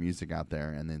 Putting your music out there,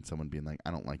 and then someone being like,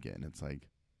 "I don't like it," and it's like,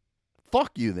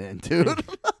 "Fuck you, then, dude."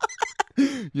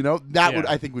 That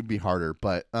I think would be harder.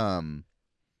 But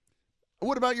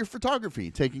what about your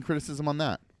photography? Taking criticism on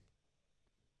that?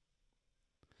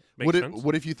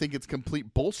 What if you think it's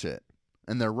complete bullshit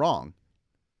and they're wrong?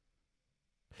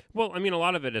 Well, I mean, a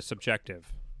lot of it is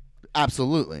subjective.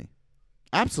 Absolutely.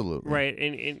 Right.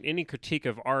 And any critique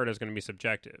of art is going to be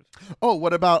subjective. Oh,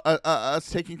 what about us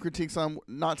taking critiques on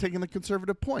not taking the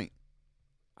conservative point?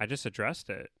 I just addressed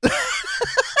it.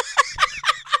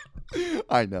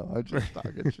 I know. I'm just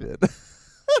talking shit.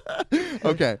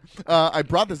 Okay. I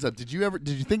brought this up. Did you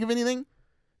think of anything?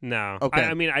 No. Okay.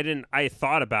 I mean, I didn't. I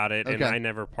thought about it, and I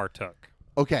never partook.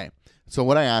 Okay. So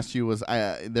what I asked you was,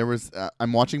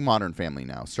 I'm watching Modern Family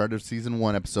now, start of season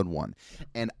 1, episode 1,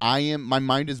 and my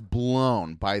mind is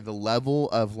blown by the level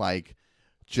of like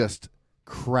just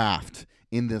craft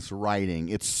in this writing.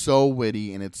 It's so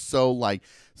witty, and it's so like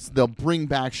they'll bring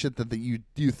back shit that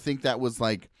you think that was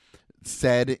like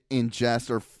said in jest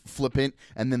or flippant,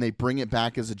 and then they bring it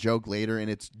back as a joke later, and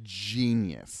it's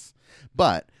genius.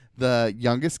 But the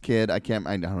youngest kid, I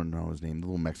don't know his name, the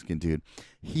little Mexican dude,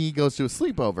 he goes to a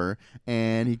sleepover,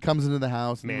 and he comes into the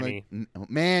house. Manny.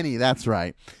 Manny, that's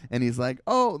right. And he's like,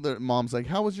 oh, the mom's like,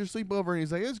 how was your sleepover? And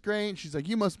he's like, it was great. And she's like,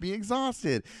 you must be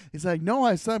exhausted. He's like, no,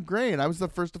 I slept great. I was the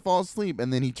first to fall asleep.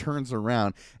 And then he turns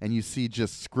around, and you see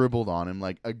just scribbled on him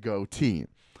like a goatee.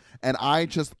 And I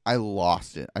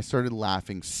lost it. I started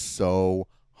laughing so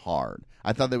hard.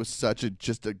 I thought that was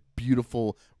just a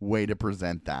beautiful way to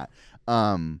present that.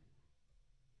 And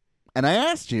I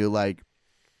asked you, like,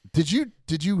 did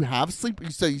you have sleep?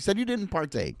 So you said you didn't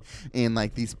partake in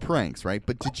like these pranks, right?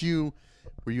 But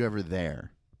were you ever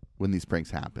there when these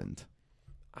pranks happened?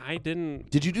 I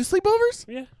didn't. Did you do sleepovers?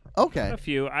 Yeah. Okay. A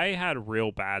few. I had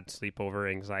real bad sleepover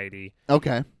anxiety.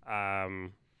 Okay.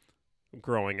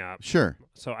 Growing up. Sure.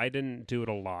 So I didn't do it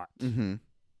a lot. Mm-hmm.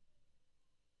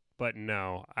 But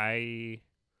no,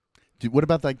 Dude, what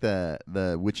about like the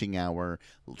witching hour,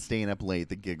 staying up late,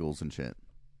 the giggles and shit?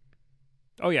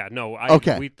 Oh yeah, no.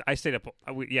 I stayed up.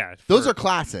 Those are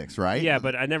classics, right? Yeah,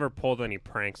 but I never pulled any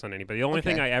pranks on anybody. The only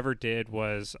thing I ever did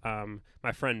was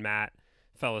my friend Matt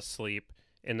fell asleep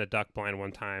in the duck blind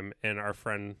one time, and our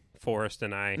friend Forrest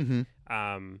and I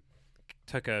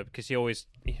took because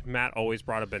Matt always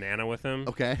brought a banana with him.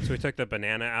 Okay. So we took the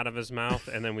banana out of his mouth,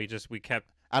 and then we kept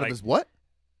out of his what?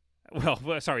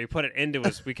 Well, sorry, we put it into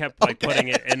his. We kept putting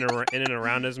it in and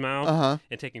around his mouth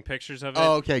and taking pictures of it.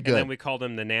 Oh, okay, good. And then we called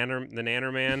him the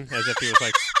nanner man, as if he was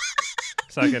like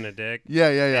sucking a dick. Yeah.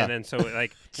 And then so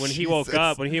like when he woke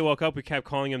up, we kept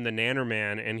calling him the nanner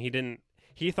man, and he didn't.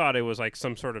 He thought it was like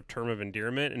some sort of term of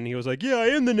endearment, and he was like, "Yeah, I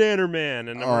am the nanner man."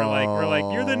 And then we're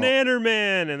like, "You're the nanner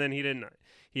man," and then he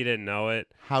didn't know it.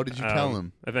 How did you tell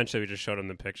him? Eventually, we just showed him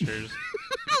the pictures.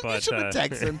 But, you should have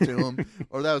texted him to him,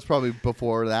 or that was probably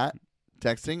before that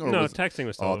texting. Or texting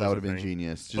was still. Oh, that would have been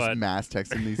genius. Just mass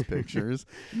texting these pictures,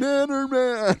 nanner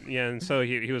man. Yeah, and so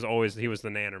he was the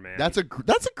nanner man. That's a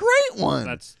great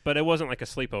one. But it wasn't like a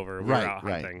sleepover. We were out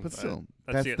hunting. But still,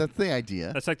 that's the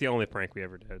idea. That's like the only prank we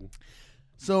ever did.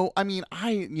 So I mean,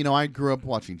 I grew up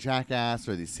watching Jackass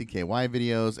or these CKY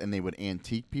videos, and they would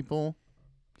antique people.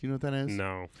 Do you know what that is?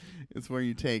 No. It's where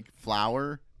you take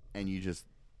flour and you just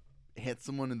hit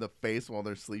someone in the face while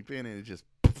they're sleeping, and it just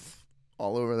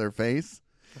all over their face.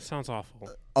 That sounds awful.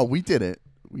 Oh, we did it.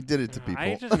 We did it to people.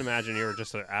 I just imagine you were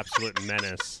just an absolute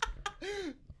menace.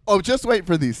 Oh, just wait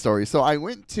for these stories. So I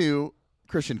went to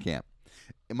Christian camp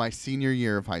in my senior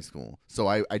year of high school. So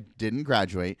I didn't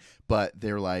graduate, but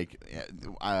they're like,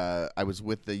 I was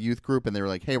with the youth group, and they were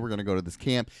like, hey, we're going to go to this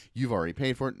camp. You've already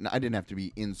paid for it. And I didn't have to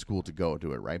be in school to go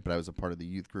to it, right? But I was a part of the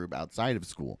youth group outside of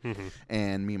school. Mm-hmm.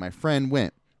 And me and my friend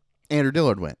went. Andrew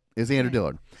Dillard went. It was Andrew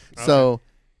Dillard. Okay. So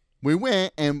we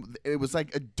went, and it was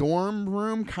like a dorm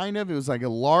room, kind of. It was like a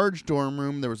large dorm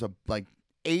room. There was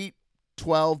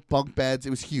 12 bunk beds. It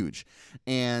was huge.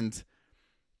 And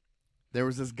there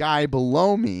was this guy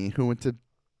below me who went to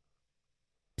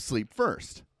sleep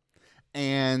first.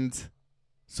 And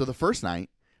so the first night,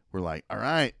 we're like, all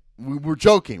right. We were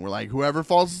joking. We're like, whoever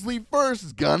falls asleep first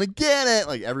is going to get it.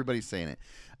 Like, everybody's saying it.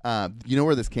 You know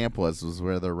where this camp was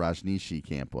where the Rajneeshi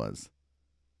camp was.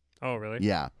 Oh, really?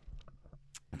 Yeah.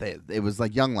 It was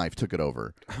like Young Life took it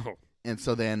over. Oh. And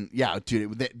so then, yeah,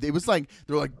 dude, it was like,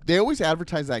 they always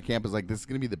advertise that camp as like, this is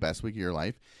going to be the best week of your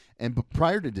life. And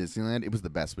prior to Disneyland, it was the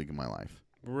best week of my life.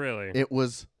 Really? It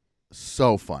was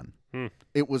so fun.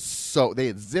 It was they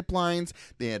had zip lines,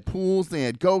 they had pools, they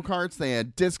had go-karts, they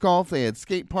had disc golf, they had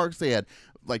skate parks, they had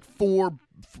like 4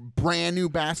 brand new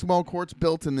basketball courts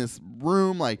built in this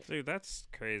room. Like, dude, that's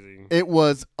crazy. It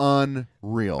was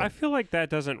unreal. I feel like that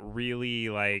doesn't really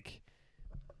like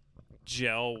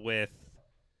gel with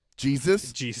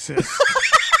Jesus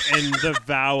and the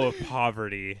vow of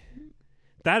poverty.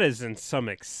 That is in some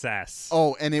excess.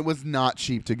 Oh, and it was not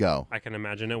cheap to go. I can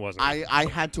imagine it wasn't. I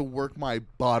had to work my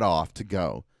butt off to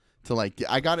go.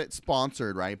 I got it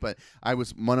sponsored, right? But I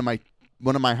was one of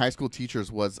my high school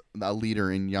teachers was a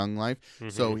leader in Young Life. Mm-hmm.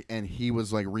 So, and he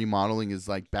was like remodeling his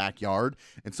like backyard.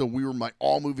 And so we were like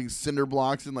all moving cinder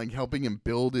blocks and like helping him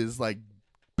build his like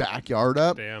backyard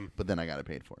up. Damn. But then I got it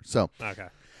paid for. So, okay.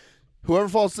 Whoever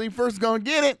falls asleep first is going to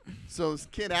get it. So this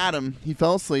kid, Adam, he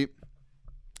fell asleep.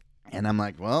 And I'm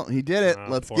like, well, he did it.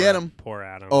 Let's get him. Poor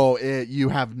Adam. Oh, you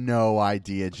have no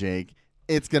idea, Jake.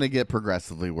 It's going to get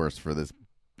progressively worse for this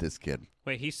kid.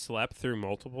 Wait, he slept through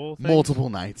multiple things? Multiple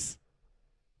nights.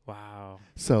 Wow.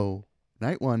 So,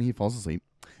 night 1, he falls asleep.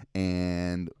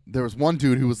 And there was one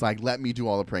dude who was like, let me do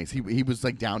all the pranks. He was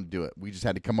like down to do it. We just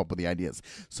had to come up with the ideas.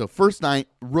 So, first night,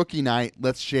 rookie night,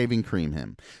 let's shaving cream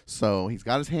him. So, he's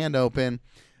got his hand open.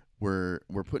 We're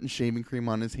putting shaving cream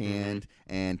on his hand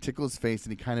and tickle his face,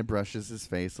 and he kind of brushes his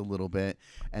face a little bit.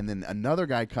 And then another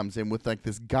guy comes in with like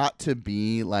this got to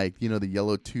be like, you know, the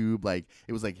yellow tube, like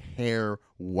it was like hair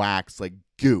wax, like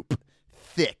goop,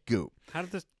 thick goop.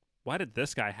 Why did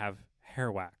this guy have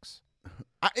hair wax?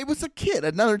 It was a kid,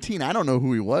 another teen. I don't know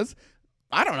who he was.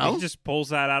 I don't know. He just pulls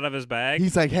that out of his bag.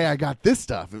 He's like, hey, I got this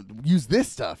stuff. Use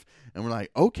this stuff. And we're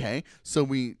like, okay. So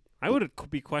I would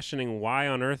be questioning why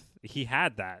on earth he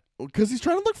had that. Because he's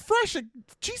trying to look fresh at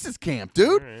Jesus camp,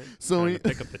 dude. Right. So he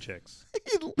pick up the chicks.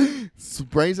 He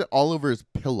sprays it all over his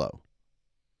pillow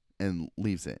and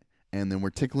leaves it. And then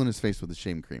we're tickling his face with the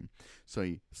shaving cream. So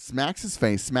he smacks his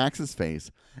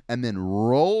face, and then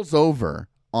rolls over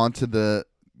onto the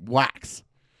wax.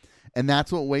 And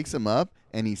that's what wakes him up.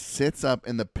 And he sits up,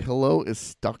 and the pillow is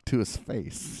stuck to his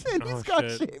face. And he's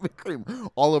got shaving cream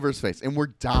all over his face. And we're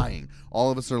dying. All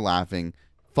of us are laughing.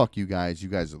 Fuck you guys. You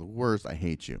guys are the worst. I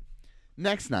hate you.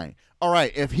 Next night. All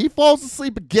right, if he falls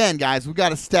asleep again, guys, we got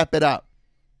to step it up.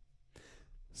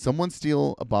 Someone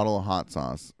steal a bottle of hot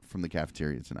sauce from the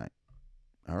cafeteria tonight.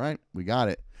 All right, we got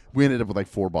it. We ended up with like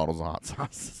 4 bottles of hot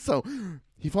sauce. So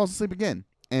he falls asleep again,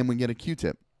 and we get a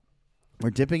Q-tip. We're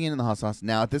dipping in the hot sauce.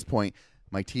 Now, at this point,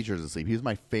 my teacher's asleep. He was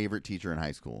my favorite teacher in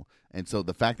high school. And so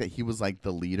the fact that he was like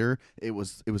the leader, it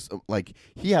was like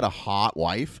he had a hot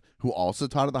wife who also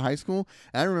taught at the high school.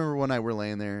 And I remember one night we're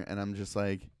laying there, and I'm just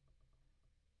like,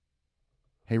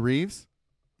 hey, Reeves?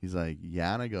 He's like,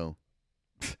 yeah. And I go,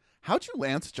 how'd you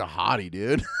land such a hottie,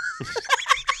 dude?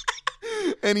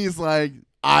 And he's like,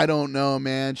 I don't know,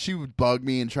 man. She would bug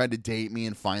me and tried to date me,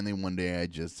 and finally one day I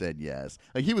just said yes.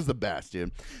 Like, he was the best,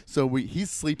 dude. So he's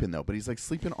sleeping, though, but he's, like,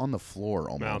 sleeping on the floor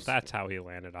almost. Well, that's how he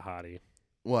landed a hottie.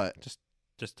 What?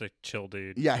 Just a chill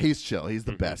dude. Yeah, he's chill. He's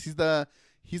the best. He's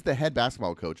the head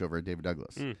basketball coach over at David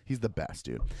Douglas. He's the best,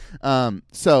 dude.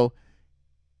 So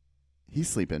he's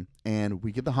sleeping, and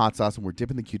we get the hot sauce, and we're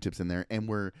dipping the Q-tips in there, and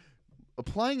we're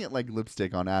applying it like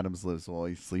lipstick on Adam's lips while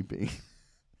he's sleeping.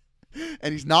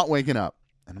 And he's not waking up.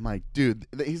 And I'm like, dude,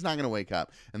 he's not going to wake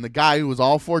up. And the guy who was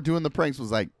all for doing the pranks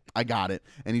was like, I got it.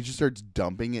 And he just starts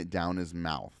dumping it down his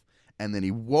mouth. And then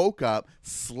he woke up,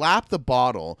 slapped the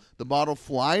bottle. The bottle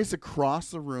flies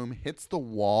across the room, hits the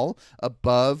wall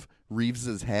above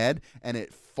Reeves's head, and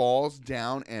it falls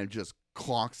down and just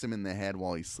clocks him in the head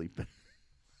while he's sleeping.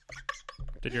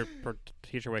 Did your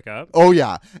teacher wake up? Oh,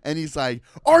 yeah. And he's like,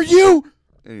 are you?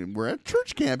 And we're at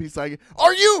church camp. He's like,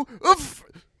 are you?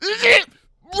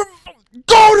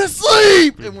 Go to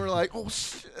sleep. And we're like, oh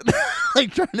shit.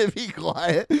 Like, trying to be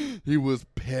quiet. He was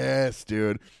pissed,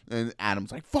 dude. And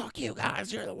Adam's like, fuck you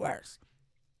guys, you're the worst.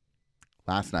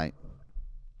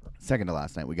 Second to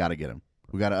last night, we got to get him.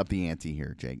 We got to up the ante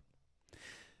here, Jake.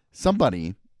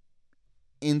 Somebody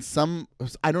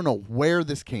I don't know where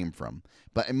this came from,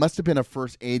 but it must have been a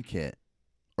first aid kit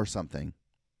or something.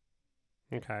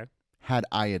 Okay. Had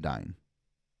iodine.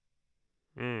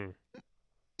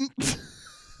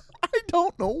 I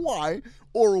don't know why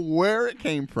or where it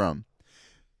came from.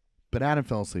 But Adam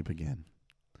fell asleep again.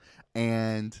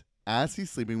 And as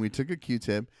he's sleeping, we took a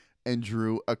Q-tip and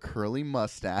drew a curly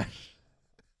mustache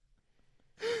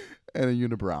and a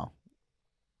unibrow.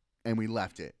 And we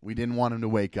left it. We didn't want him to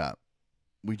wake up.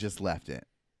 We just left it.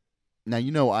 Now,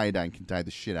 you know iodine can dye the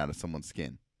shit out of someone's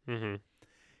skin. Mm-hmm.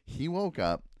 He woke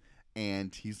up.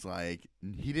 And he's like,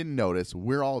 he didn't notice.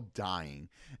 We're all dying.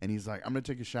 And he's like, I'm going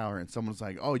to take a shower. And someone's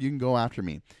like, oh, you can go after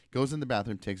me. Goes in the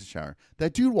bathroom, takes a shower.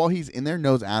 That dude, while he's in there,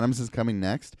 knows Adams is coming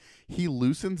next. He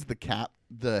loosens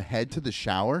the head to the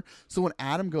shower. So when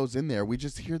Adam goes in there, we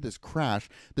just hear this crash.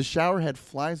 The shower head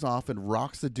flies off and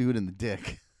rocks the dude in the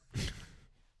dick.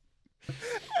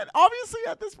 And obviously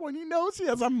at this point, he knows he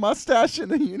has a mustache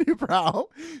and a unibrow.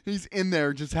 He's in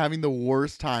there just having the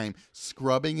worst time,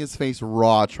 scrubbing his face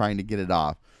raw, trying to get it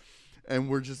off. And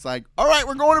we're just like, all right,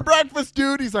 we're going to breakfast,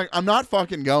 dude. He's like, I'm not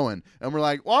fucking going. And we're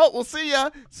like, well, we'll see ya.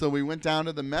 So we went down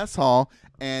to the mess hall,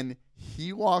 and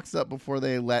he walks up before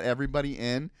they let everybody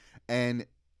in. And,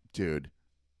 dude,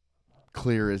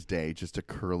 clear as day, just a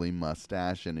curly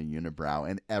mustache and a unibrow.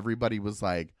 And everybody was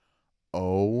like,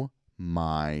 oh,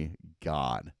 my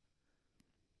God.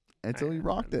 Until he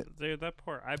rocked it. Dude, that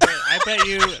poor. I bet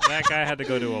you that guy had to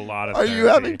go to a lot of therapy. Are you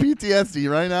having PTSD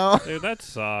right now? Dude, that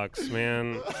sucks,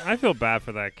 man. I feel bad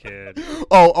for that kid.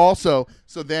 Oh, also,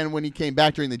 so then when he came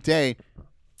back during the day,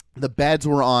 the beds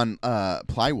were on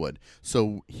plywood.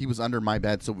 So he was under my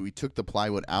bed. So we took the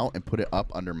plywood out and put it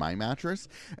up under my mattress.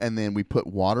 And then we put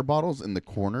water bottles in the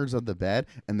corners of the bed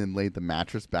and then laid the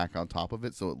mattress back on top of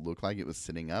it so it looked like it was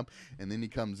sitting up. And then he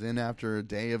comes in after a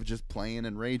day of just playing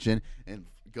and raging and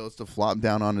goes to flop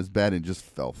down on his bed and just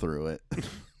fell through it.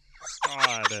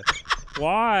 God.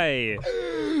 Why?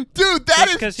 Dude,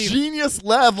 that is genius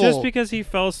level. Just because he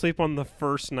fell asleep on the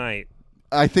first night.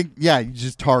 I think, yeah, you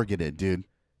just targeted, dude.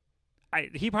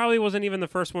 He probably wasn't even the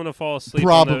first one to fall asleep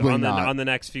Probably on not. On the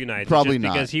next few nights. Probably just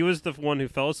not. Because he was the one who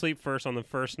fell asleep first on the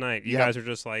first night. You guys are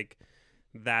just like,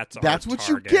 that's what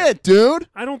target. You get, dude.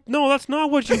 I don't know. That's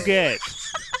not what you get.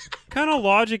 What kind of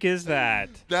logic is that?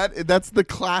 That's the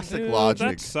classic logic.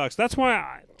 That sucks. That's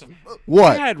why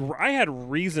What? I had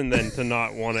reason then to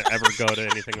not want to ever go to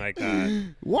anything like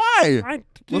that. Why?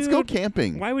 Let's go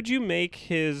camping. Why would you make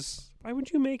his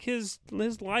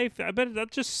life? I bet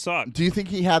that just sucked. Do you think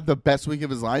he had the best week of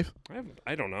his life?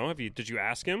 I don't know. Did you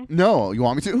ask him? No. You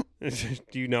want me to?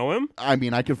 Do you know him? I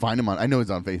mean, I can find him I know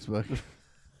he's on Facebook.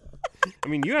 I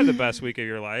mean, you had the best week of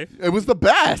your life. It was the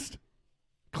best.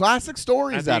 Classic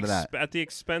stories out of that. At the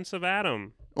expense of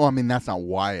Adam. Well, I mean, that's not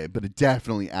why, but it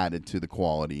definitely added to the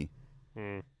quality.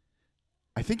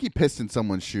 I think he pissed in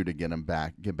someone's shoe to get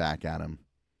back at him.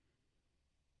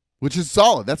 Which is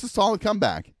solid. That's a solid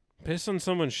comeback. Piss on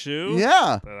someone's shoe?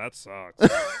 Yeah. Oh, that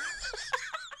sucks.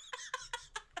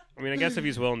 I mean, I guess if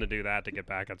he's willing to do that to get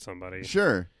back at somebody.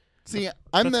 Sure. See,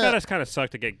 that's gotta kind of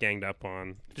suck to get ganged up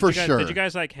on. Sure. Did you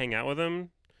guys like hang out with him?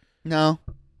 No.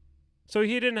 So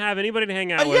he didn't have anybody to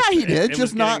hang out with? Yeah, he did.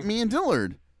 Just not me and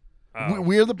Dillard. Oh.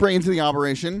 We're the brains of the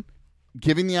operation,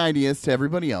 giving the ideas to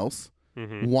everybody else,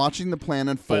 watching the plan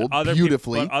unfold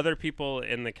beautifully. But other people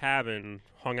in the cabin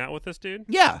hung out with this dude?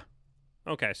 Yeah.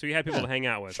 Okay, so he had people to hang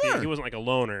out with. Sure. He wasn't like a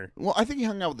loner. Well, I think he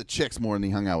hung out with the chicks more than he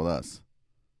hung out with us.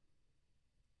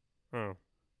 Oh.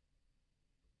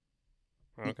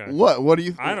 Okay. What do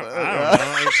you think? I don't know.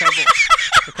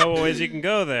 A couple ways you can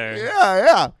go there.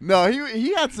 Yeah. No,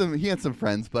 he had some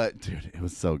friends, but dude, it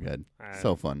was so good.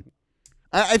 So fun.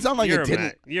 It's not like it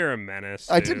didn't. You're a menace,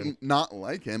 dude. I didn't not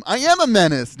like him. I am a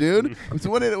menace, dude. So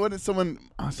what did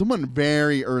someone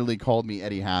very early called me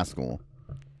Eddie Haskell.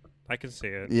 I can see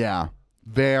it. Yeah.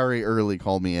 Very early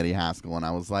called me Eddie Haskell, and I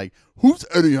was like, "Who's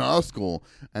Eddie Haskell?"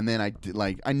 And then I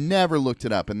never looked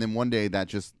it up, and then one day that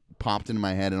just popped into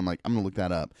my head, and I'm like, "I'm gonna look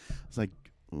that up." I was like,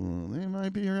 "They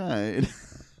might be right."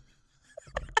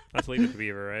 That's Leave It to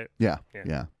Beaver, right? Yeah.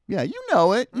 You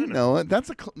know it. You know it.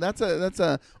 That's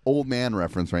a old man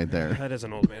reference right there. That is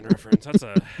an old man reference. That's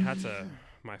a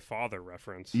my father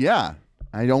reference. Yeah,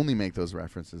 I only make those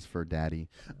references for Daddy.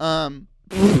 One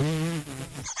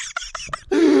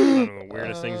of the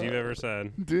weirdest things you've ever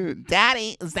said, dude.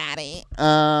 Daddy.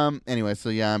 Anyway, so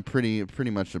yeah, I'm pretty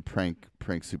much a prank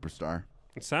superstar.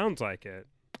 It sounds like it.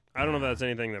 I don't know if that's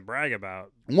anything to brag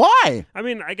about. Why? I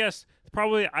mean, I guess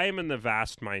probably I am in the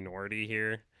vast minority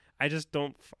here. I just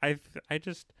don't. I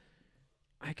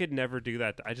could never do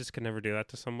that. I just could never do that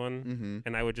to someone,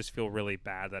 and I would just feel really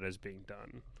bad that is being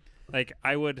done. Like,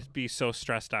 I would be so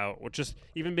stressed out with just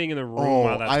even being in the room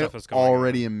while that stuff is going on. I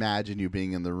already imagine you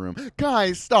being in the room.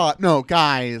 Guys, stop. No,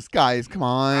 guys, come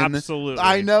on. Absolutely.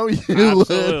 I know you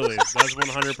Absolutely. That's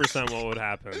 100% what would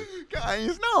happen.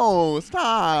 Guys, no,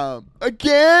 stop.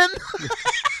 Again?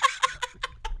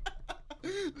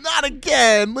 Not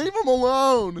again. Leave him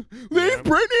alone. Leave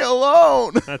Brittany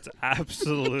alone. That's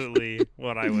absolutely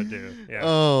what I would do. Yeah.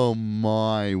 Oh,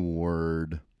 my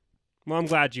word. Well, I'm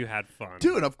glad you had fun,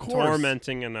 dude. Of course,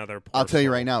 tormenting another person. I'll tell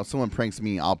you right now, if someone pranks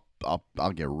me, I'll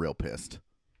get real pissed.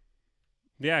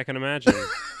 Yeah, I can imagine.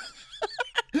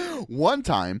 One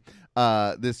time,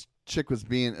 this chick was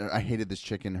I hated this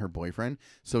chick and her boyfriend,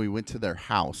 so we went to their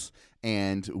house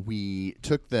and we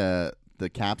took the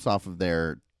caps off of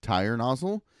their tire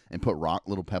nozzle and put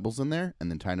little pebbles in there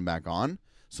and then tied them back on,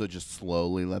 so it just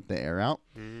slowly let the air out.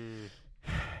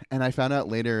 And I found out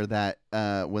later that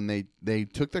when they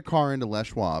took their car into Les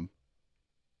Schwab,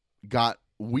 got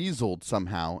weaseled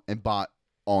somehow, and bought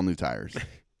all new tires.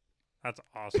 That's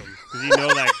awesome.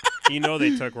 Because you know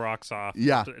they took rocks off.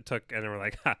 Yeah. And they were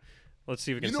like, let's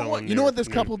see if we can sell them. You know what this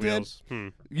couple did?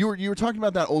 Wheels. You were talking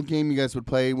about that old game you guys would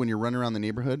play when you're running around the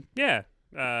neighborhood? Yeah.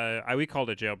 We called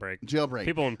it Jailbreak. Jailbreak.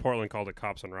 People in Portland called it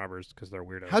Cops and Robbers because they're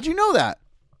weirdos. How'd you know that?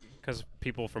 Because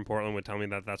people from Portland would tell me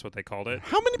that that's what they called it.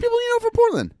 How many people do you know from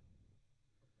Portland?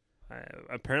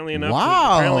 Apparently enough.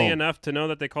 Wow. Apparently enough to know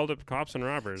that they called it Cops and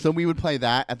Robbers. So we would play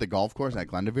that at the golf course at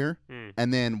Glendevere.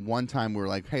 And then one time we were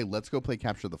like, hey, let's go play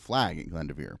Capture the Flag at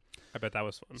Glendevere. I bet that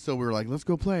was fun. So we were like, let's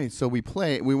go play. So we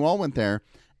all went there,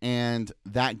 and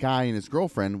that guy and his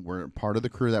girlfriend were part of the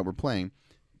crew that were playing,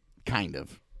 kind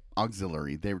of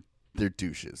auxiliary. They're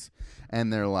douches.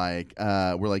 And they're like,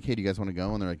 we're like, hey, do you guys want to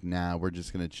go? And they're like, nah, we're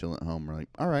just going to chill at home. We're like,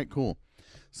 all right, cool.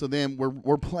 So then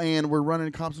we're playing, we're running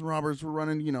Cops and Robbers, we're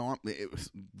running,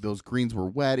 those greens were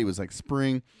wet. It was like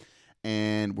spring,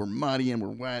 and we're muddy and we're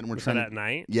wet. And we're was trying that at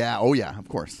night? Yeah, oh yeah, of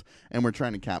course. And we're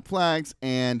trying to cap flags,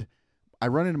 and I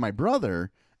run into my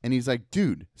brother, and he's like,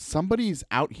 dude, somebody's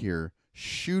out here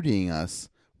shooting us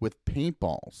with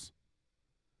paintballs.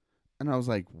 And I was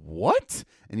like, what?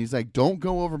 And he's like, don't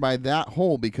go over by that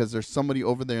hole because there's somebody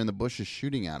over there in the bushes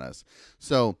shooting at us.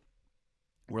 So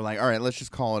we're like, all right, let's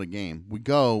just call it a game. We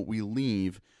go, we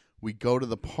leave, we go to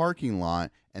the parking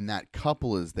lot, and that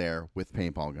couple is there with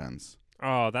paintball guns.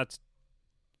 Oh,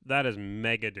 that is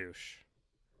mega douche.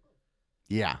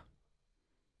 Yeah.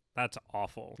 That's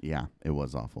awful. Yeah, it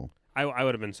was awful. I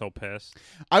would have been so pissed.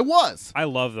 I was. I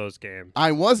love those games.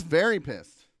 I was very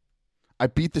pissed. I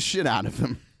beat the shit out of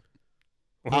him.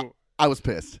 I was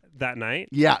pissed. That night?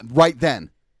 Yeah, right then.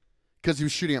 Because he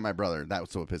was shooting at my brother. That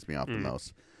was what pissed me off the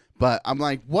most. But I'm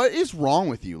like, what is wrong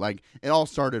with you? Like, it all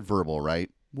started verbal,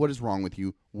 right? What is wrong with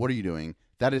you? What are you doing?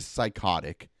 That is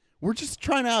psychotic. We're just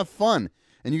trying to have fun.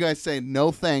 and you guys say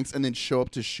no thanks and then show up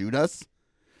to shoot us,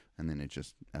 and then it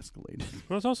just escalated.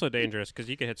 Well, it's also dangerous because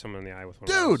you could hit someone in the eye with one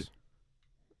Dude! of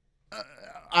those.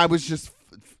 I was just,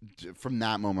 from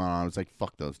that moment on, I was like,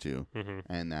 fuck those two. Mm-hmm.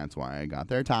 And that's why I got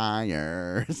their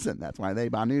tires, and that's why they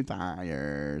bought new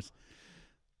tires.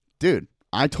 Dude,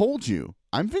 I told you,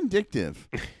 I'm vindictive.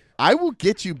 I will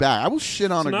get you back. I will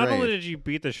shit on a grave. Not only did you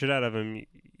beat the shit out of him,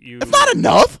 you... That's not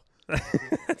enough!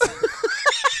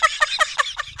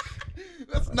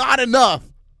 That's not enough!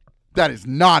 That is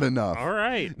not enough. All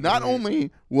right. Not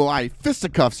only will I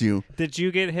fisticuffs you... Did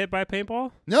you get hit by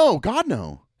paintball? No, God,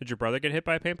 no. Did your brother get hit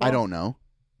by paintball? I don't know.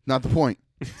 Not the point.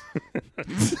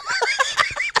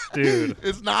 Dude.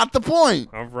 It's not the point.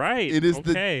 All right. It is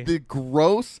okay. the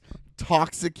gross,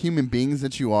 toxic human beings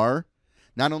that you are.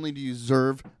 Not only do you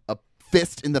deserve a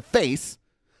fist in the face,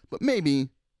 but maybe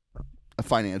a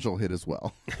financial hit as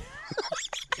well.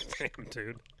 Damn,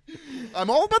 dude.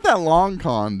 I'm all about that long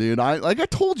con, dude. I've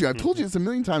told you this a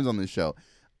million times on this show.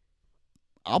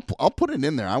 I'll put it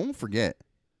in there. I won't forget.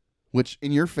 Which,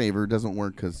 in your favor, doesn't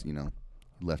work because, you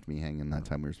left me hanging that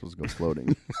time we were supposed to go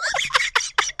floating.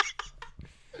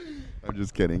 I'm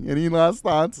just kidding. Any last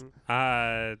thoughts?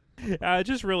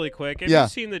 Just really quick. Have you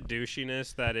seen the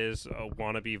douchiness that is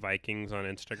wannabe Vikings on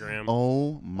Instagram?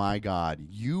 Oh, my God.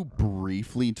 You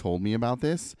briefly told me about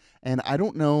this, and I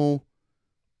don't know.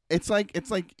 It's like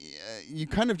you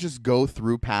kind of just go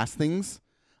through past things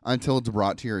until it's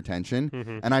brought to your attention.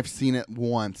 Mm-hmm. And I've seen it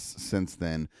once since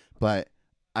then, but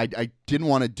I didn't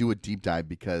want to do a deep dive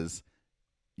because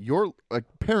your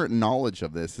apparent knowledge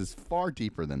of this is far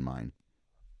deeper than mine.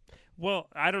 Well,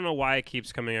 I don't know why it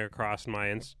keeps coming across my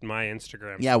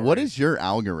Instagram. Yeah, story. what is your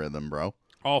algorithm, bro?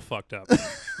 All fucked up.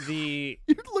 You're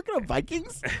looking at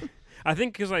Vikings? I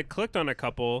think because I clicked on a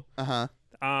couple.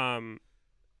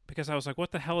 Because I was like,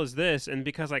 what the hell is this? And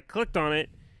because I clicked on it,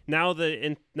 now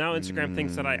Instagram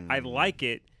thinks that I like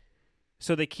it,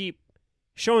 so they keep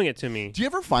showing it to me. Do you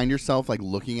ever find yourself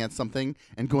looking at something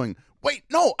and going, "Wait,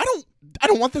 no, I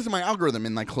don't want this in my algorithm,"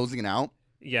 and closing it out?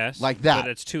 Yes, like that.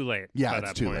 But it's too late. Yeah, by it's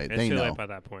that too point. late. It's They too know. late by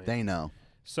that point. They know.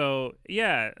 So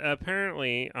yeah,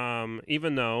 apparently,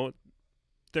 even though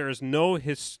there is no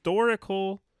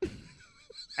historical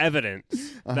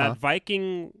evidence that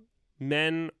Viking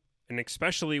men and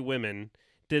especially women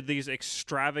did these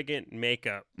extravagant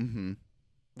makeup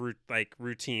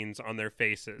routines on their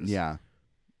faces. Yeah.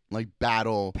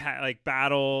 Battle.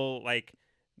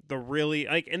 The really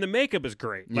and the makeup is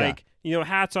great. Yeah.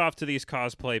 Hats off to these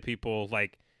cosplay people.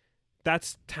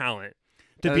 That's talent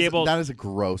That is a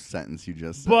gross sentence you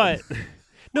just said. But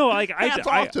no, hats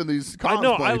off to these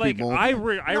cosplay people.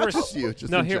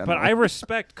 But I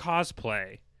respect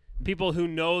cosplay. People who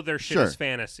know their shit is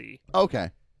fantasy.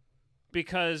 Okay.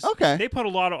 Because they put a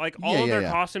lot of all of their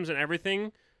costumes and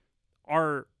everything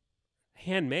are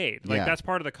handmade. That's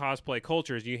part of the cosplay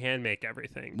culture is you hand make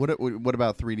everything. What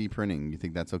about 3D printing? You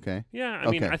think that's okay? Yeah, I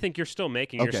mean, I think you're still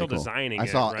making, you're still designing. I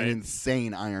saw right? an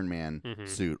insane Iron Man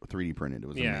suit 3D printed. It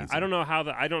was amazing. I don't know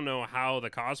how the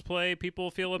cosplay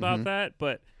people feel about that,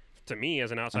 but to me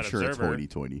as an outside observer, it's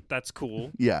hoity-toity. That's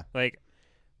cool. Yeah,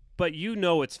 but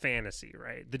it's fantasy,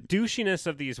 right? The douchiness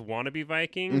of these wannabe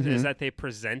Vikings is that they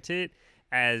present it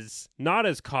as not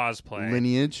as cosplay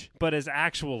lineage, but as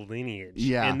actual lineage.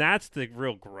 Yeah, and that's the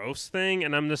real gross thing.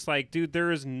 And I'm just like, dude,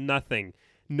 there is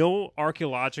no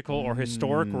archaeological or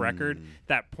historic record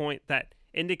that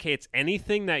indicates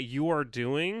anything that you are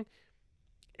doing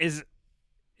is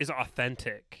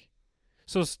authentic.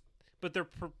 So, but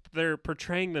they're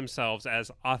portraying themselves as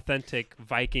authentic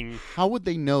Viking. How would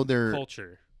they know their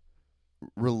culture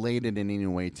related in any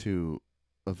way to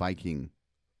a Viking?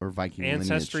 Or Viking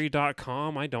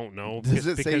Ancestry.com, I don't know. Does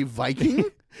it say Viking?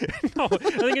 No, I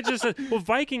think it just says,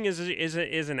 Viking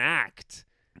is an act.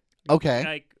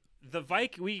 Okay.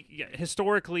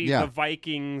 Historically, the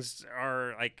Vikings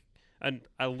are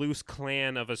a loose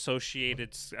clan of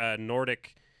associated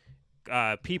Nordic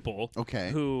people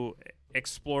who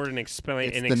explored and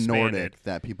expanded. It's the Nordic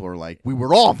that people are like, we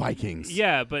were all Vikings.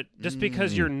 Yeah, but just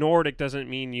because you're Nordic doesn't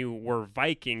mean you were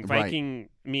Viking. Viking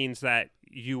means that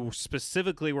you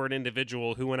specifically were an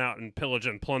individual who went out and pillaged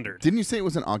and plundered. Didn't you say it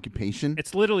was an occupation?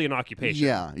 It's literally an occupation.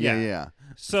 Yeah.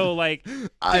 So I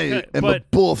am a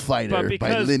bullfighter but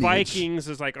because by lineage. Vikings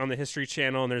is on the History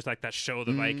Channel, and there's that show,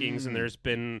 The Vikings, and there's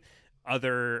been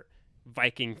other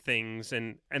Viking things,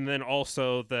 and then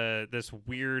also this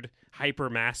weird hyper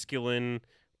masculine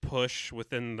push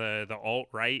within the alt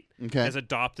right has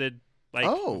adopted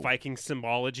Viking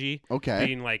symbology.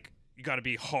 Being you got to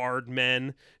be hard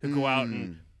men who go out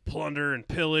and plunder and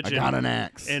pillage. I got an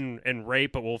axe and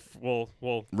rape, but we'll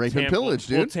rape and pillage,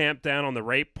 dude. We'll tamp down on the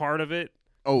rape part of it.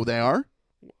 Oh, they are?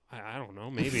 I don't know,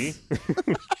 maybe.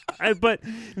 But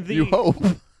you hope.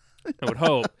 I would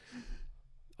hope.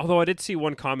 Although I did see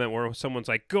one comment where someone's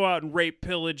like, "Go out and rape,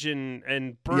 pillage,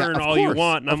 and burn all you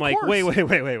want," and I'm like, "Wait. What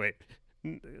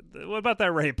about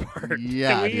that rape part?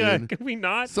 Yeah, can we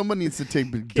not? Someone needs to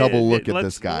take a double look at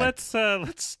this guy. Let's I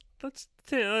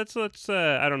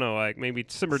don't know, like maybe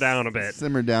simmer down a bit.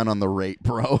 Simmer down on the rape,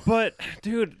 bro. But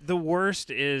dude, the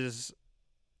worst is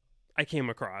I came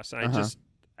across. I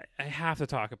have to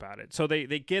talk about it. So they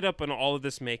get up in all of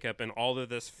this makeup and all of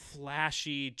this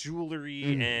flashy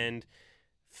jewelry and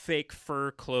fake fur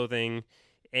clothing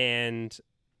and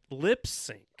lip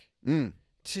sync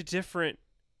to different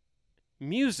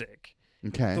music.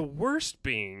 Okay. The worst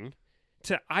being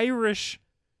to Irish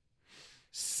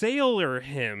sailor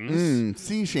hymns,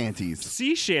 sea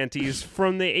shanties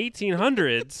from the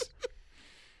 1800s,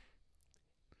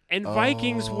 and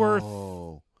Vikings were.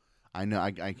 I know.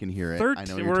 I can hear it. I know what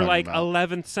you're we're talking like about.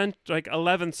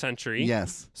 11th century.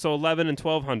 Yes. So 11 and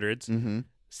 1200s. Mm-hmm.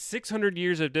 600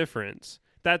 years of difference.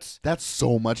 That's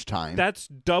so much time. That's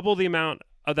double the amount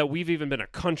that we've even been a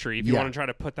country, if you want to try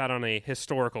to put that on a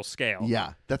historical scale.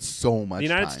 Yeah, that's so much. The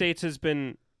United States has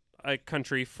been a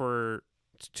country for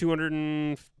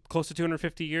close to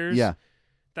 250 years. Yeah.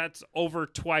 That's over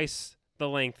twice the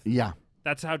length. Yeah.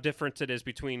 That's how different it is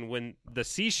between when the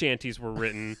sea shanties were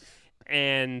written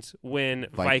and when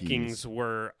Vikings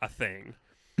were a thing.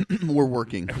 We're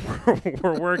working.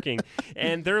 We're working.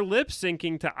 And they're lip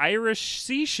syncing to Irish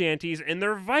sea shanties in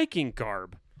their Viking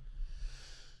garb.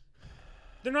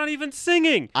 They're not even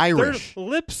singing. Irish. They're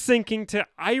lip syncing to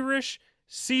Irish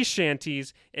sea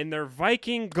shanties in their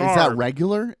Viking garb. Is that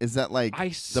regular? Is that like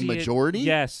the majority?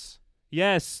 Yes.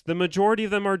 Yes. The majority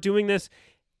of them are doing this.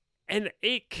 And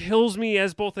it kills me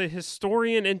as both a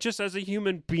historian and just as a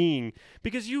human being.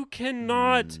 Because you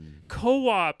cannot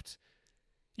co-opt.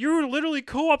 You're literally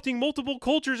co-opting multiple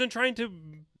cultures and trying to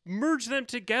merge them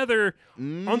together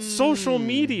on social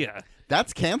media.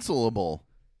 That's cancelable.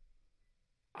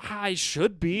 I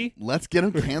should be. Let's get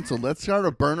them canceled. Let's start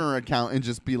a burner account and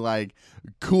just be like,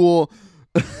 cool.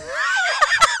 What a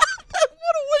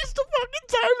waste of fucking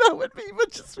time that would be.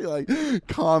 But just be like,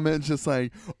 comment just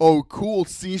like, oh, cool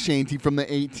sea shanty from the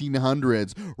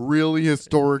 1800s. Really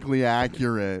historically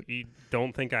accurate. You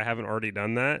don't think I haven't already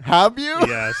done that? Have you?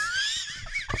 Yes.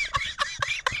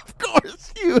 Of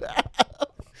course you have.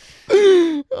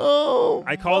 Oh,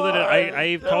 I called it.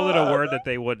 I called it a word that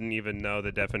they wouldn't even know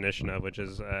the definition of, which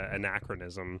is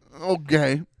anachronism.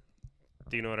 Okay.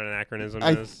 Do you know what an anachronism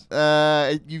is?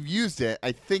 You've used it.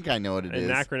 I think I know what it is.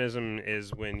 Anachronism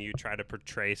is when you try to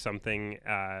portray something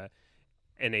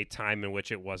in a time in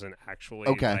which it wasn't actually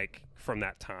like from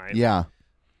that time. Yeah.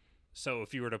 So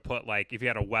if you were to put if you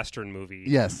had a Western movie,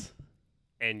 yes,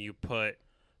 and you put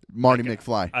Marty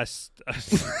McFly.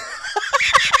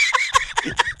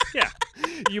 Yeah,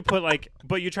 you put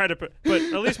but you try to put, but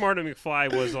at least Marty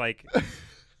McFly was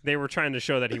they were trying to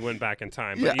show that he went back in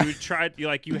time. But you tried, you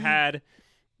had,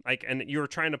 and you were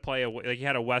trying to play you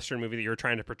had a Western movie that you were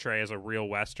trying to portray as a real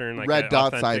Western, red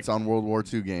dot sights on World War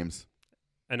II games.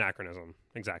 Anachronism,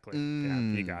 exactly. Yeah,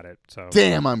 you got it. So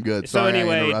damn, I'm good. So Sorry,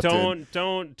 anyway,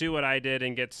 don't do what I did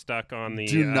and get stuck on the.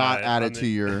 Do not add it to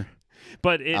your.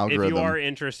 But if you are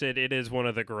interested, it is one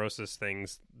of the grossest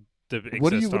things. What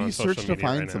do you search to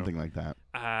find something like that?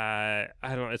 I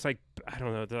don't know. It's I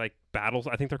don't know. They're like battles.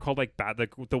 I think they're called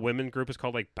the women group is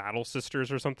called Battle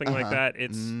Sisters or something like that.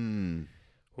 It's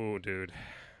oh, dude,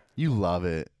 you love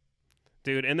it,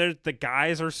 dude. And the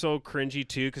guys are so cringy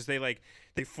too because they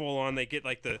full on they get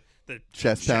the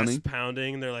chest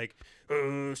pounding. And they're like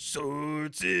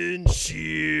swords and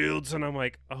shields, and I'm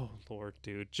like, oh Lord,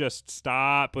 dude, just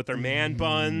stop with their man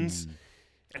buns.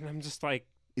 And I'm just like,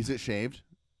 is it shaved?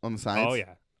 On the sides? Oh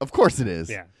yeah, of course it is.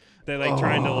 Yeah, they're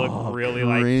trying to look really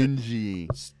cringy,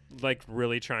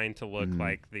 really trying to look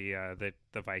like the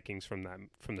Vikings from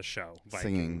the show, Vikings.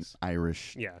 Singing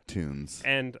Irish tunes.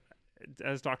 And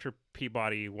as Dr.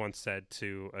 Peabody once said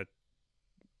to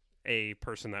a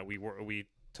person that we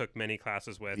took many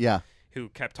classes with, who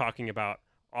kept talking about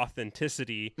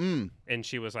authenticity, and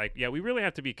she was like, yeah, we really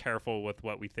have to be careful with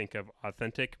what we think of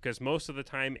authentic, because most of the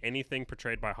time anything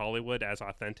portrayed by Hollywood as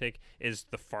authentic is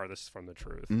the farthest from the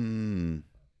truth. And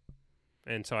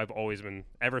so I've always been,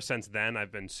 ever since then,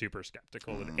 I've been super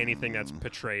skeptical of anything that's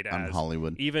portrayed as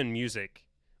Hollywood, even music,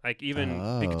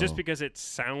 just because it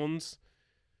sounds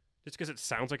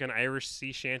like an Irish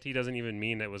sea shanty doesn't even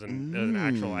mean it was an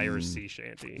actual Irish sea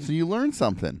shanty. So you learned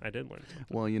something. I did learn something.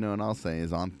 Well, and I'll say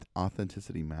is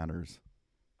authenticity matters.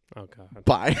 Oh, God.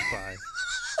 Bye. Bye.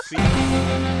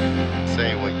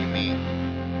 Say what you mean.